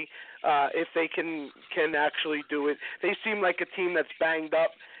see if they can actually do it. They seem like a team that's banged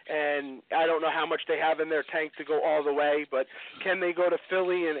up, and I don't know how much they have in their tank to go all the way, but can they go to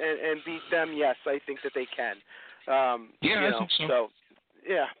Philly and beat them? Yes, I think that they can. I think so.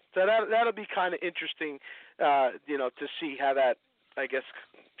 So that'll be kind of interesting, to see how that I guess,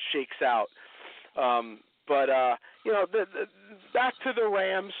 shakes out. But back to the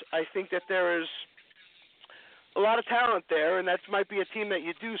Rams, I think that there is a lot of talent there, and that might be a team that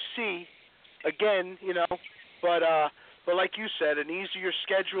you do see again, but like you said, an easier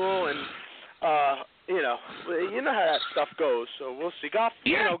schedule, and you know how that stuff goes. So we'll see. Goff,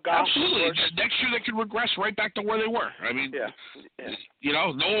 Goff, absolutely. Next year they could regress right back to where they were. I mean, no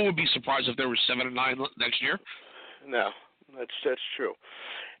one would be surprised if they were 7-9 next year. No, that's true.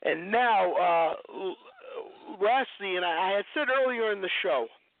 And now, lastly, and I had said earlier in the show,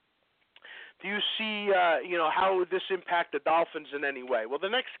 do you see, how would this impact the Dolphins in any way? Well, the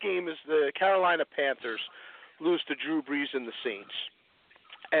next game is the Carolina Panthers lose to Drew Brees and the Saints.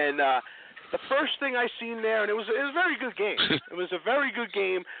 And the first thing I seen there, and it was a very good game. It was a very good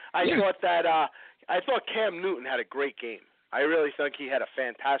game. I thought Cam Newton had a great game. I really think he had a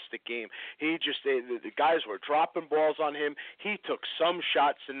fantastic game. He just the guys were dropping balls on him. He took some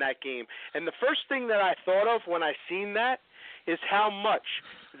shots in that game. And the first thing that I thought of when I seen that is how much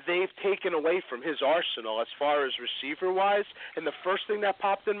they've taken away from his arsenal as far as receiver-wise. And the first thing that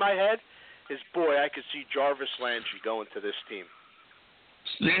popped in my head is, boy, I could see Jarvis Landry going to this team.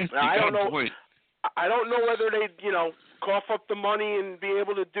 Yeah, now, I don't know whether they'd, cough up the money and be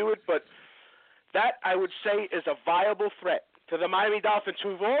able to do it, but that, I would say, is a viable threat to the Miami Dolphins,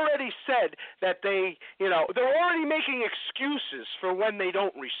 who've already said that they're already making excuses for when they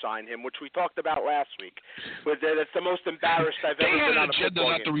don't re-sign him, which we talked about last week. But that's the most embarrassed I've ever been on a football game. They had an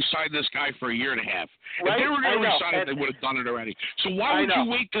agenda not to re-sign this guy for a year and a half. Right? If they were going to re-sign him, they would have done it already. So why would you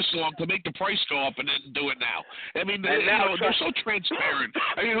wait this long to make the price go up and then do it now? I mean, they're so transparent.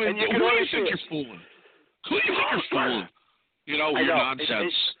 I mean, who do you think you're fooling? Who do you think you're fooling? Your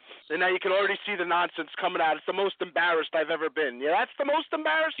nonsense. And now you can already see the nonsense coming out. It's the most embarrassed I've ever been. Yeah, that's the most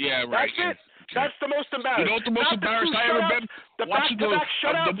embarrassed? Yeah, right. That's it. That's the most embarrassed. You know what the most embarrassed I ever been? The most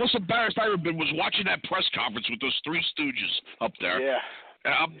embarrassed I ever been was watching that press conference with those three stooges up there. Yeah.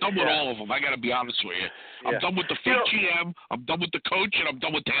 I'm done with all of them. I got to be honest with you. I'm done with the fake GM. I'm done with the coach, and I'm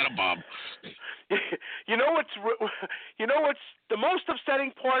done with Tannenbaum. You know what's the most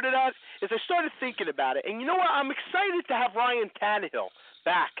upsetting part of that is I started thinking about it, and you know what? I'm excited to have Ryan Tannehill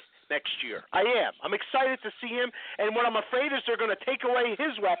back next year. I am. I'm excited to see him, and what I'm afraid is they're going to take away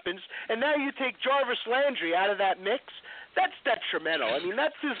his weapons, and now you take Jarvis Landry out of that mix. That's detrimental. I mean,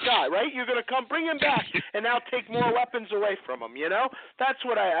 that's his guy, right? You're going to bring him back, and now take more weapons away from him, That's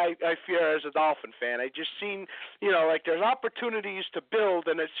what I fear as a Dolphin fan. I just seen, like there's opportunities to build,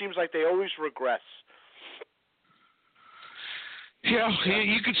 and it seems like they always regress. Yeah,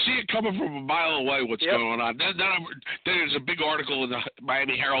 you could see it coming from a mile away what's going on. Then there's a big article in the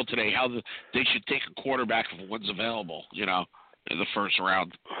Miami Herald today how they should take a quarterback if one's available, in the first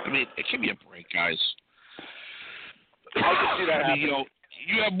round. I mean, it can be a break, guys. I can see that happening.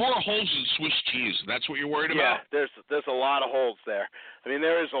 You have more holes than Swiss cheese. That's what you're worried about? Yeah, there's a lot of holes there. I mean,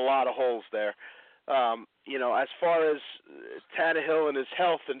 there is a lot of holes there. As far as Tannehill and his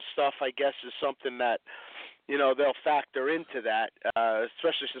health and stuff, I guess is something that they'll factor into that,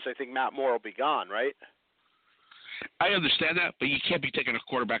 especially since I think Matt Moore will be gone, right? I understand that, but you can't be taking a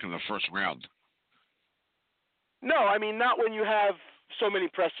quarterback in the first round. No, I mean, not when you have so many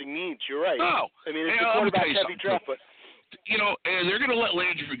pressing needs. You're right. No. I mean, it's a quarterback-heavy draft, but... and they're going to let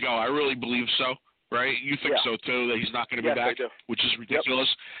Landry go. I really believe so, right? You think so, too, that he's not going to be back, which is ridiculous.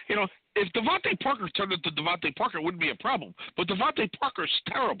 Yep. If Devontae Parker turned into Devontae Parker, it wouldn't be a problem. But Devontae Parker's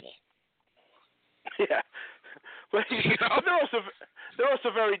terrible. Yeah. But they're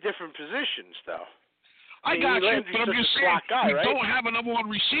also very different positions, though. I got you, but I'm just saying, guy, right? don't have a number one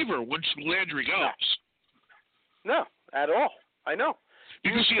receiver once Landry goes. No, at all. I know.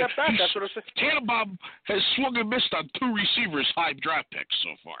 Because step back, that's what I'm saying. Tannenbaum has swung and missed on two receivers, high draft picks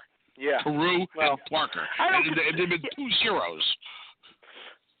so far. Yeah. Carew and Parker. And they've been 2 zeros.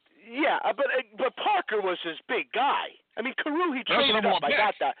 Yeah, but Parker was his big guy. I mean, Carew, he traded up. I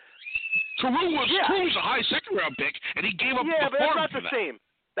got that. Carew was a high second-round pick, and he gave up the farm. Yeah, but that's not the same.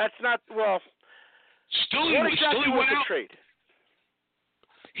 That's not, Still, what exactly he was went the out. trade?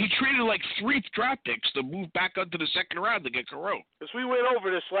 He traded like 3 draft picks to move back onto the second round to get Carew. Because we went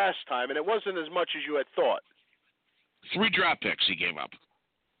over this last time, and it wasn't as much as you had thought. 3 draft picks he gave up.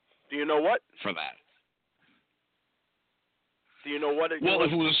 Do you know what? For that. Do you know what? If it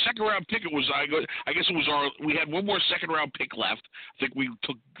was a second-round pick, it was. I guess it was we had one more second-round pick left. I think we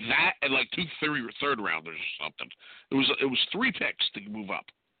took that and like 2 third-rounders or something. It was 3 picks to move up.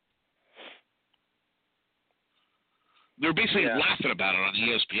 They're basically laughing about it on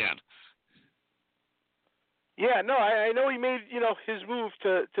ESPN. Yeah, no, I know he made his move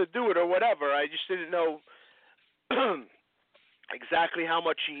to do it or whatever. I just didn't know exactly how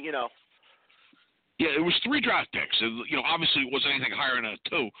much he, Yeah, it was 3 draft picks. Obviously it wasn't anything higher than a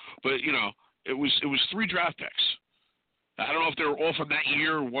 2, but it was 3 draft picks. I don't know if they were all from that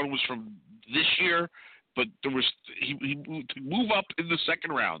year or one was from this year, but there was he moved to move up in the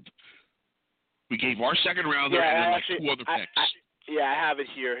second round. We gave our second rounder and then 2 other picks. I have it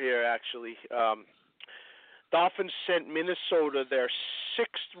here actually. Dolphins sent Minnesota their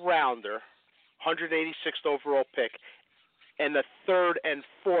 6th rounder, 186th overall pick, and the 3rd and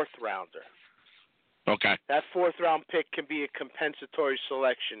 4th rounder. Okay. That 4th round pick can be a compensatory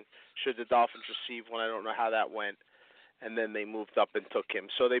selection should the Dolphins receive one. I don't know how that went. And then they moved up and took him.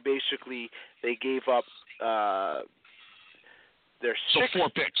 So they gave up their 6th. So 4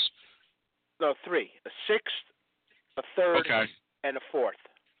 picks. No, 3. A 6th, a 3rd, and a 4th.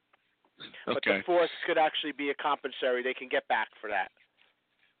 But the 4th could actually be a compensatory. They can get back for that.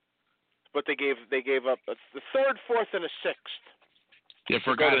 But they gave up the 3rd, 4th, and a 6th. Yeah,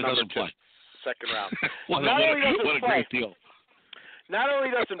 for a guy that doesn't play. Second round. What a great deal. Not only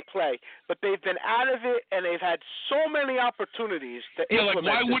doesn't play, but they've been out of it, and they've had so many opportunities to implement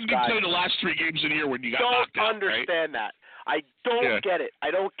why this wouldn't guy. you play the last 3 games of the year when you got knocked out? Don't understand that. I don't get it.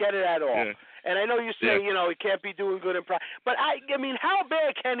 I don't get it at all. Yeah. And I know you say, he can't be doing good in practice. But, I mean, how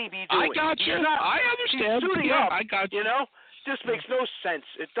bad can he be doing? I got you. I understand. He's suiting up. I got you. Just makes no sense.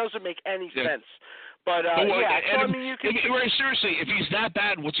 It doesn't make any sense. But, seriously, if he's that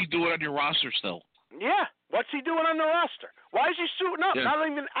bad, what's he doing on your roster still? Yeah. What's he doing on the roster? Why is he suiting up? Yeah. Not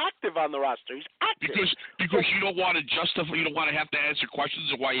even active on the roster. He's active. Because you don't want to justify, you don't want to have to answer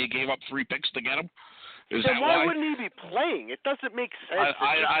questions of why you gave up 3 picks to get him? Then why wouldn't he be playing? It doesn't make sense.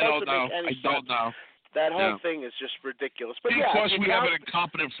 I don't know. I don't know. That whole thing is just ridiculous. But because we have an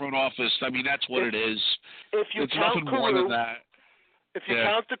incompetent front office. I mean, that's what it is. If you it's count nothing Carew, more than that. If you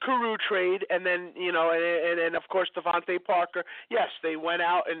count the Carew trade, and then and of course Devontae Parker, yes, they went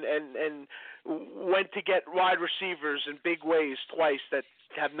out and went to get wide receivers in big ways twice that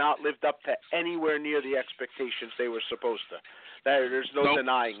have not lived up to anywhere near the expectations they were supposed to. There's no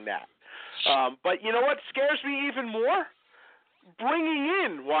denying that. But you know what scares me even more? Bringing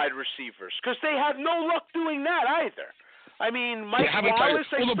in wide receivers, because they have no luck doing that either. I mean, Mike Wallace.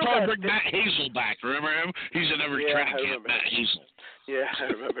 They'll probably bring Matt Hazel back. Remember him? He's in every training camp. Matt Hazel. Yeah, I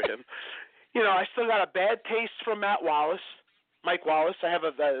remember him. I still got a bad taste from Mike Wallace. I have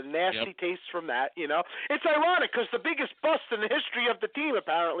a nasty taste from that. It's ironic because the biggest bust in the history of the team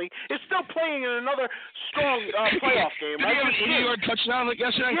apparently is still playing in another strong playoff game. Did he have an 80-yard touchdown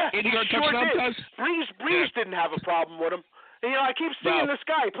yesterday? Yeah, 80-yard touchdown pass? Breeze didn't have a problem with him. I keep seeing this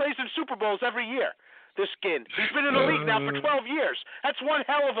guy. He plays in Super Bowls every year. This skin. He's been in the league now for 12 years. That's one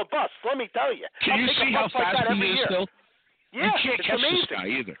hell of a bust, let me tell you. Can you see how fast he is still? Yeah, you can't it's catch amazing. this guy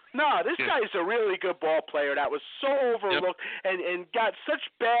either. No, this guy's a really good ball player that was so overlooked and got such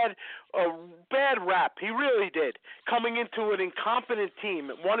bad rap. He really did. Coming into an incompetent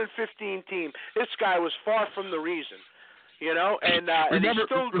team, 1-15 team, this guy was far from the reason. And he's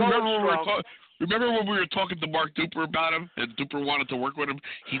still going strong. Remember when we were talking to Mark Duper about him, and Duper wanted to work with him?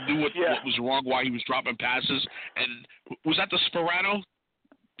 He knew what was wrong, why he was dropping passes. And was that the Sperano?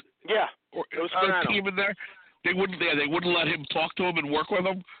 Yeah, it was Sperano. Team in there? They wouldn't let him talk to him and work with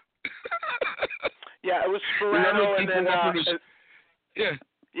him? Yeah, it was Sperano and then Ireland,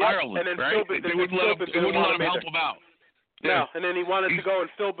 and then right? Philbin, they wouldn't let him help him out. No, and then he wanted to go,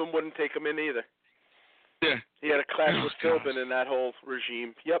 and Philbin wouldn't take him in either. Yeah. He had a clash with Philbin in that whole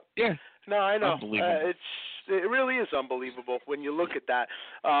regime. Yep. Yeah. No, I know. Unbelievable. It really is unbelievable when you look at that.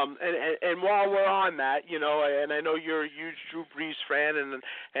 And while we're on that, and I know you're a huge Drew Brees fan,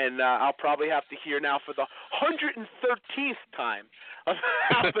 and I'll probably have to hear now for the 113th time of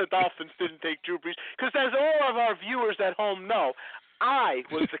how the Dolphins didn't take Drew Brees, because as all of our viewers at home know, I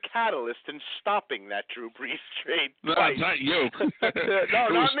was the catalyst in stopping that Drew Brees trade. No, not you. No,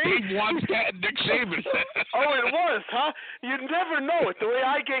 not me. Steve Wonstadt and Nick Saban. Oh, it was, huh? You'd never know it. The way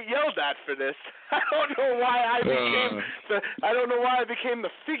I get yelled at for this, I don't know why I became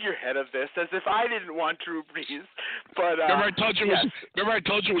the figurehead of this, as if I didn't want Drew Brees. But remember I told you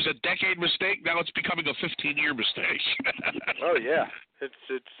it was a decade mistake. Now it's becoming a 15-year mistake. Oh yeah.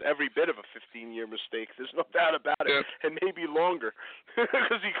 It's every bit of a 15-year mistake. There's no doubt about it, and maybe longer,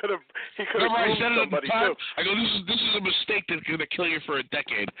 because he could have I said it at the time. Too. I go, this is a mistake that's going to kill you for a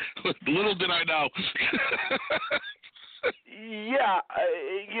decade. Little did I know. Yeah,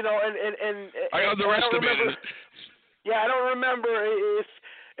 and I underestimated it. Yeah, I don't remember if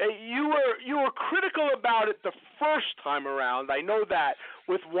you were critical about it the first time around. I know that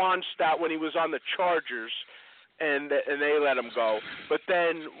with Wonstadt when he was on the Chargers. and they let him go. But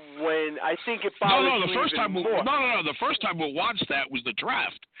then when I think it bothered the first time more. the first time we watched that was the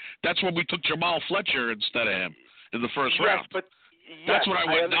draft. That's when we took Jamal Fletcher instead of him in the first round. But that's when I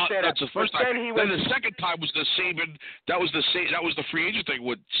went. That's the first time. Then the second time was the Saban. That was the free agent thing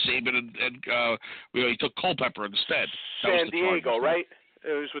with Saban and he took Culpepper instead. San Diego, right?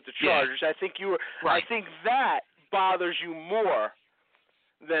 It was with the Chargers. Yeah. I think you were. Right. I think that bothers you more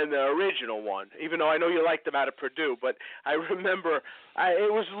than the original one, even though I know you liked them out of Purdue. But I remember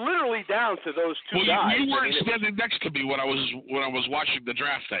it was literally down to those two guys. You weren't standing next to me when I was watching the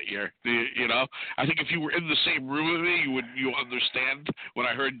draft that year. You know, I think if you were in the same room with me, you understand when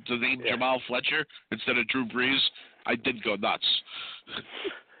I heard the name Jamal Fletcher instead of Drew Brees. I did go nuts.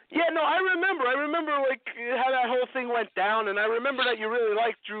 Yeah, no, I remember like how that whole thing went down, and I remember that you really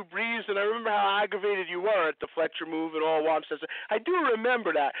liked Drew Brees, and I remember how aggravated you were at the Fletcher move and all Wamp says. I do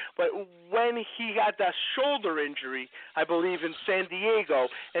remember that, but when he got that shoulder injury, I believe in San Diego,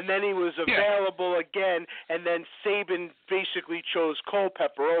 and then he was available again, and then Saban basically chose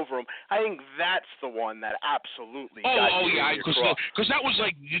Culpepper over him. I think that's the one that absolutely got you because that was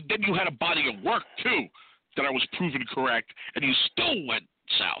like then you had a body of work too that I was proven correct, and you still went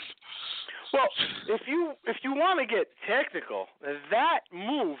south. Well, if you want to get technical, that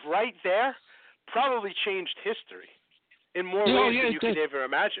move right there probably changed history in more ways than you could ever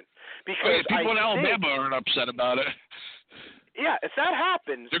imagine. Because people in Alabama aren't upset about it. Yeah, if that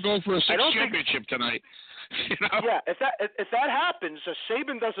happens, they're going for a sixth championship tonight. You know? Yeah, if that happens,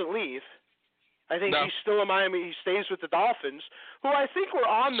 Saban doesn't leave. I think he's still in Miami. He stays with the Dolphins, who I think were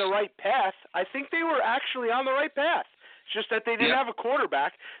on the right path. I think they were actually on the right path. It's just that they didn't have a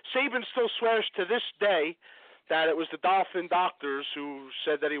quarterback. Saban still swears to this day that it was the Dolphin doctors who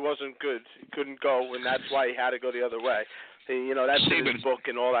said that he wasn't good. He couldn't go, and that's why he had to go the other way. That's in his book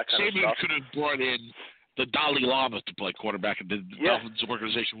and all that kind of stuff. Saban could have brought in the Dalai Lama to play quarterback, and the Dolphins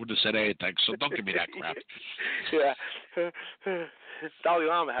organization wouldn't have said anything, so don't give me that crap. Dalai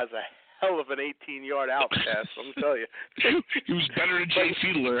Lama has a hell of an 18-yard out pass, I'm telling you. He was better than Jay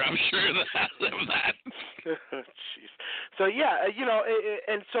Fiedler, I'm sure of that. Jeez. So,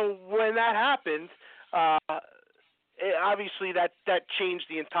 and so when that happened, obviously that changed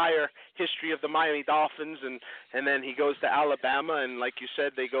the entire history of the Miami Dolphins, and then he goes to Alabama, and like you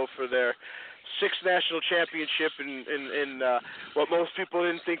said, they go for their sixth national championship in what most people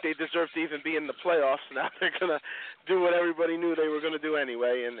didn't think they deserved to even be in the playoffs. Now they're going to do what everybody knew they were going to do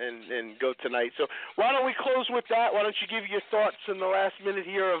anyway and go tonight. So why don't we close with that? Why don't you give your thoughts in the last minute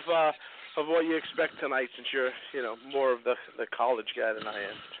here of what you expect tonight, since you're more of the college guy than I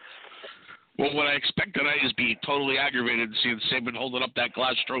am. Well, what I expect tonight is be totally aggravated seeing Saban holding up that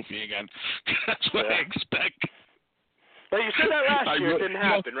glass trophy again. That's what I expect. Well, you said that last year. It didn't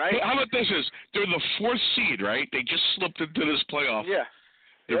happen, right? How about this? They're the fourth seed, right? They just slipped into this playoff. Yeah.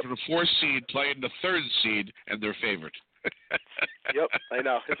 They're the fourth seed playing the third seed, and they're favored. Yep, I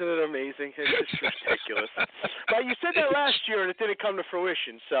know. Isn't it amazing? It's ridiculous. But you said that last year, and it didn't come to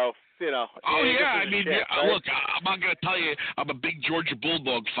fruition, so, Oh, yeah. I mean, look, I'm not going to tell you I'm a big Georgia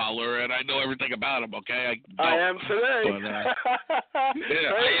Bulldog follower, and I know everything about them, okay? I am today. But, I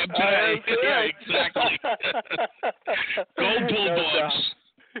am today. Yeah, exactly. Go Bulldogs.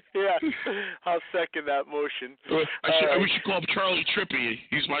 Yeah, I'll second that motion. We should call him Charlie Trippy.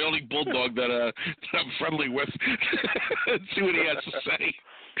 He's my only Bulldog that I'm friendly with. See what he has to say.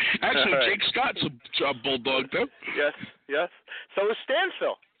 Actually, Jake Scott's a Bulldog, too. Yes. So is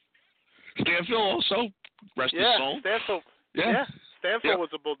Stanfield. Stanfield also, rest his soul. Stanfield. Yeah. Stanfield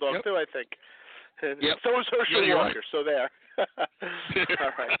was a Bulldog too, I think. And so was Herschel Walker. Right. So there. All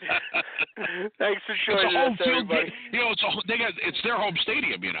right. Thanks for joining us, everybody. It's their home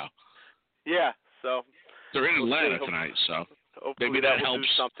stadium, Yeah. So they're in Atlanta tonight, so hopefully maybe that helps. Do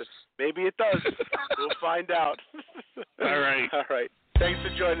something. Maybe it does. We'll find out. All right. All right. Thanks for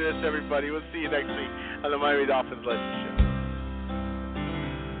joining us, everybody. We'll see you next week on the Miami Dolphins Legend Show.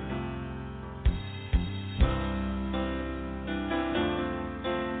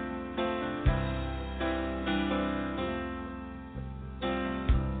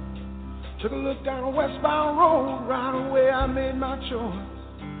 Took a look down a westbound road, right away I made my choice.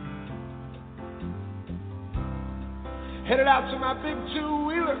 Headed out to my big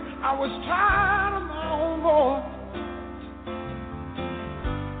two-wheeler, I was tired of my own voice.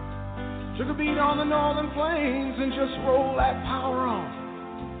 Took a beat on the northern plains and just rolled that power on.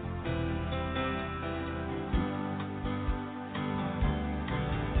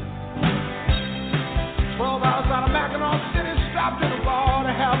 Hours out of Mackinac City, stopped in a bar to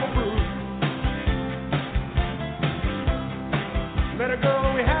have a brew. Met a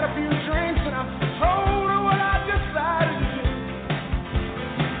girl, we had a few drinks, and I told her what I just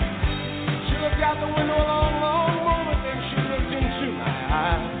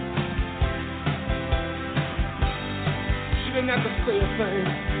say a thing.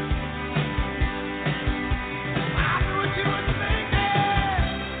 I knew what you were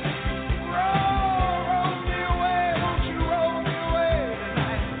thinking. Roll me away, won't you roll me away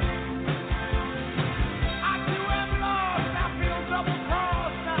tonight? I too am lost, I feel double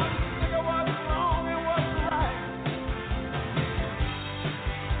crossed. Now I'm sick of what's wrong and what's right.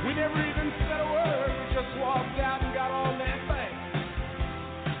 We never even said a word, we just walked out.